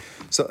 right?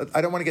 So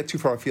I don't want to get too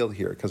far afield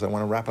here because I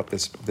want to wrap up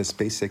this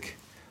basic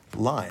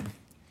line.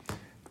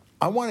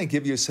 I want to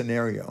give you a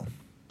scenario,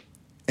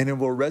 and it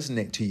will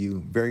resonate to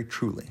you very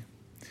truly.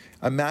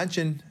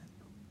 Imagine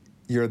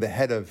you're the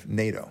head of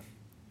NATO,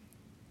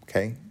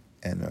 okay?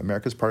 And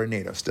America's part of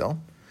NATO still.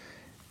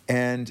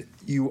 And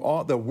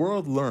the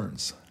world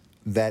learns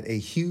that a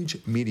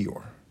huge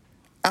meteor,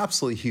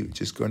 absolutely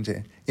huge, is going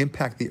to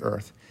impact the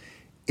Earth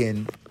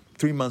in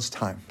 3 months'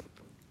 time.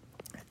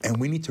 And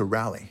we need to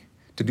rally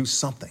to do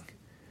something.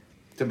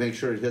 To make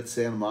sure it hits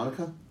Santa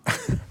Monica?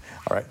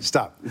 All right,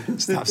 stop.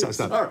 Sorry.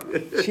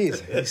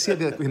 Jeez, you see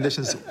the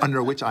conditions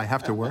under which I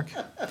have to work?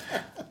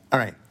 All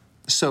right,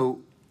 so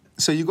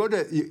you go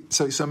to,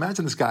 so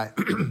imagine this guy,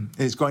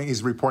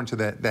 he's reporting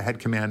to the head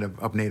command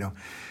of NATO.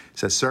 He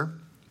says, sir,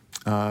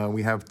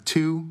 we have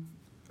two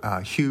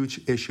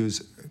huge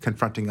issues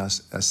confronting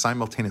us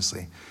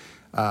simultaneously.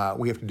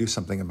 We have to do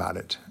something about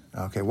it.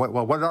 Okay,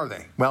 what are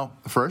they? Well,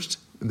 first,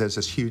 there's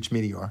this huge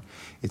meteor.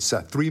 It's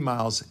 3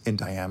 miles in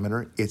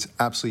diameter. It's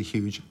absolutely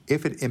huge.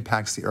 If it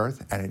impacts the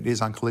Earth, and it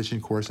is on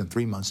collision course in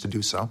 3 months to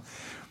do so,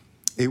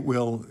 it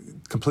will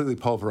completely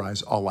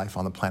pulverize all life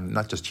on the planet,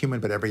 not just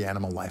human, but every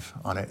animal life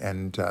on it.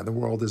 And the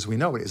world as we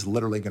know it is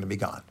literally going to be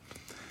gone.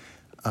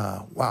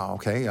 Wow,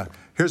 okay.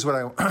 Here's what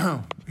I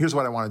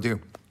want to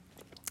do.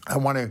 I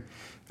want to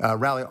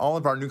rally all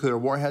of our nuclear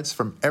warheads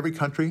from every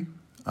country,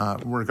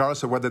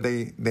 regardless of whether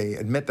they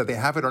admit that they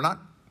have it or not,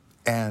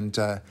 and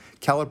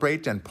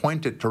calibrate and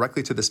point it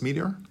directly to this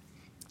meteor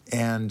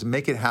and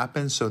make it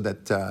happen so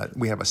that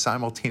we have a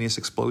simultaneous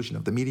explosion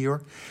of the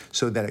meteor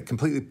so that it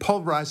completely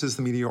pulverizes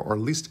the meteor or at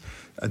least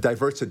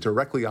diverts it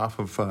directly off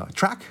of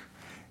track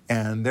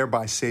and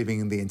thereby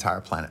saving the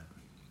entire planet.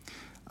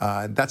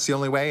 That's the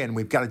only way, and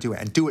we've got to do it,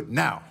 and do it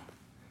now.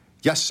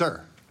 Yes,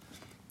 sir.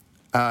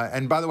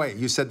 And by the way,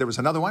 you said there was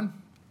another one?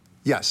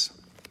 Yes.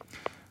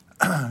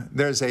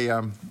 There's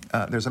a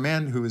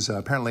man who is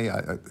apparently,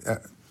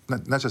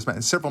 not just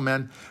men, several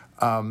men,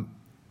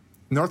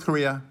 North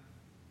Korea,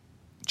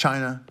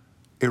 China,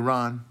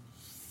 Iran,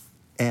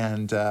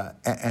 and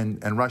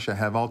Russia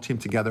have all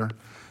teamed together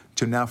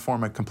to now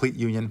form a complete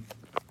union,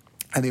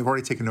 and they've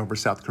already taken over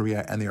South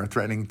Korea, and they are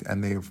threatening,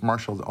 and they've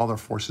marshaled all their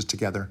forces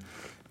together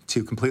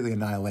to completely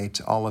annihilate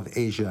all of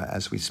Asia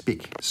as we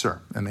speak,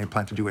 sir, and they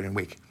plan to do it in a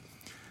week.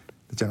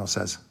 The general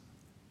says,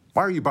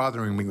 why are you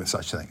bothering me with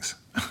such things,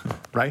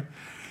 right?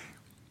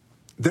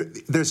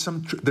 There's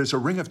a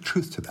ring of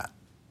truth to that.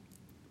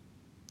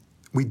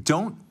 We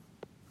don't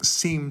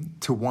seem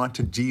to want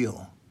to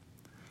deal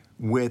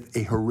with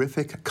a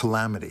horrific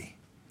calamity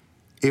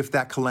if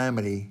that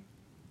calamity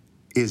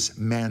is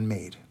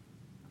man-made.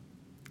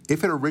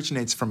 If it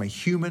originates from a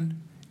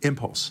human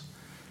impulse,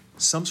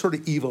 some sort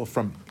of evil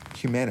from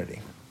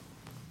humanity,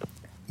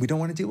 we don't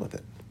want to deal with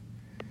it.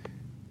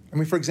 I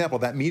mean, for example,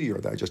 that meteor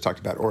that I just talked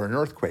about, or an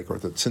earthquake, or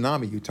the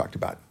tsunami you talked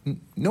about,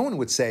 no one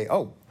would say,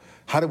 oh,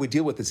 how do we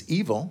deal with this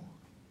evil?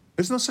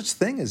 There's no such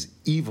thing as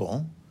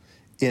evil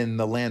in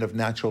the land of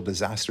natural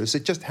disasters.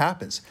 It just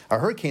happens. A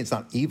hurricane's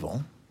not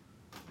evil,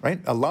 right?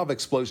 A lava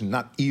explosion,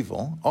 not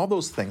evil. All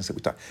those things that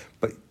we talk,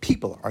 but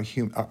people are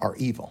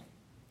evil.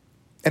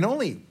 And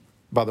only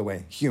by the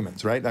way,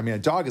 humans, right? I mean, a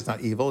dog is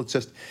not evil. It's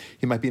just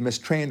he might be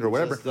mistrained or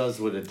whatever. It just does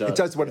what it does. It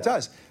does what it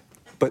does.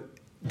 But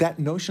that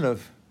notion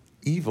of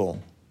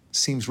evil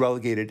seems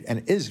relegated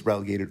and is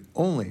relegated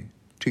only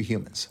to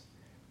humans.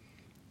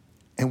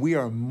 And we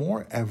are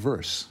more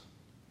averse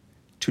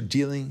to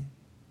dealing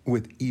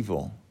with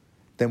evil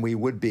than we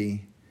would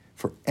be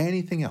for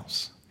anything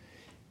else.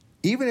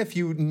 Even if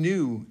you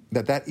knew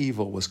that that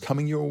evil was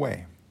coming your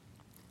way,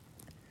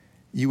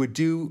 you would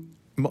do,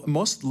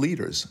 most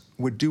leaders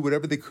would do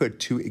whatever they could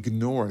to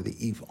ignore the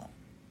evil.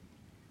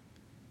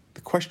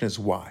 The question is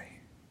why?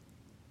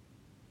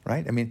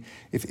 Right? I mean,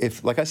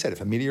 if like I said,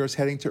 if a meteor is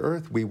heading to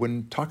Earth, we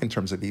wouldn't talk in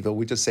terms of evil.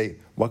 We just say,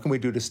 what can we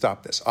do to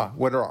stop this?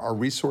 What are our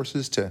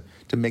resources to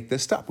make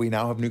this stop? We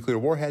now have nuclear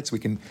warheads. We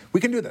can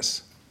do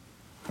this,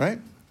 right?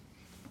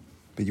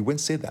 But you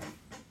wouldn't say that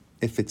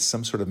if it's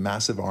some sort of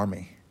massive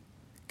army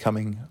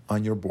coming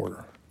on your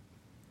border.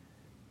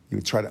 You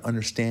would try to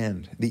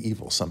understand the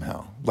evil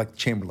somehow, like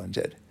Chamberlain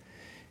did.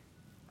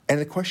 And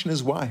the question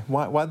is why?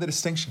 Why the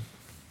distinction?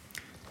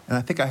 And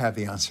I think I have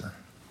the answer.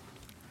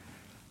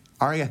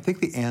 Ari, I think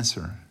the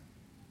answer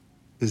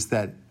is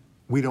that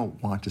we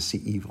don't want to see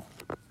evil.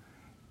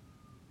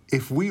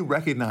 If we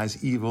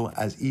recognize evil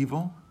as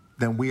evil,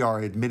 then we are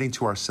admitting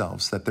to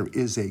ourselves that there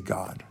is a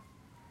God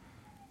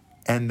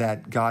and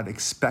that God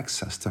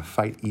expects us to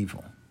fight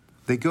evil.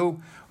 They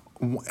go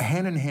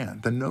hand in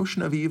hand. The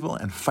notion of evil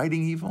and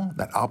fighting evil,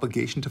 that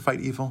obligation to fight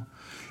evil,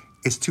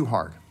 is too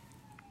hard.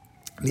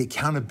 The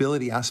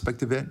accountability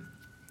aspect of it,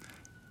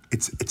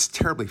 it's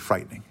terribly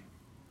frightening.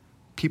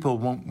 People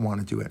won't want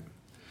to do it.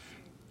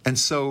 And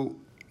so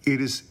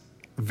it is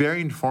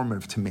very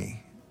informative to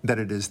me that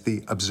it is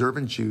the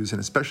observant Jews, and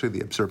especially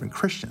the observant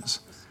Christians,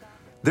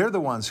 they're the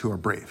ones who are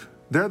brave.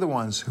 They're the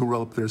ones who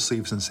roll up their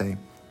sleeves and say,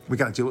 we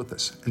got to deal with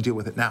this and deal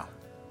with it now.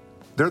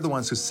 They're the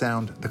ones who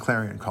sound the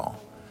clarion call.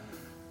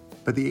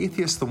 But the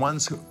atheists, the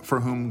ones for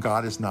whom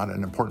God is not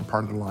an important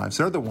part of their lives,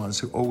 they're the ones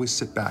who always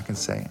sit back and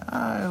say,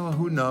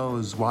 who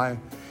knows why?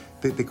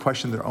 They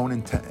question their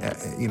own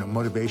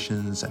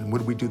motivations and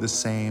would we do the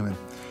same? And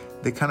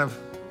they kind of,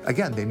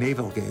 again, they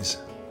navel gaze.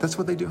 That's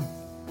what they do.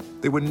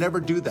 They would never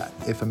do that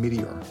if a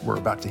meteor were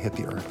about to hit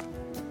the Earth.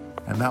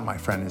 And that, my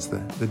friend, is the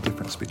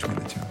difference between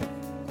the two.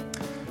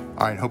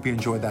 All right, hope you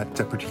enjoyed that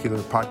particular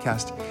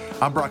podcast.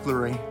 I'm Brock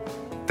Lurie,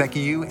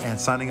 thanking you and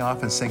signing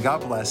off and saying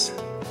God bless,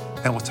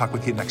 and we'll talk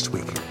with you next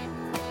week.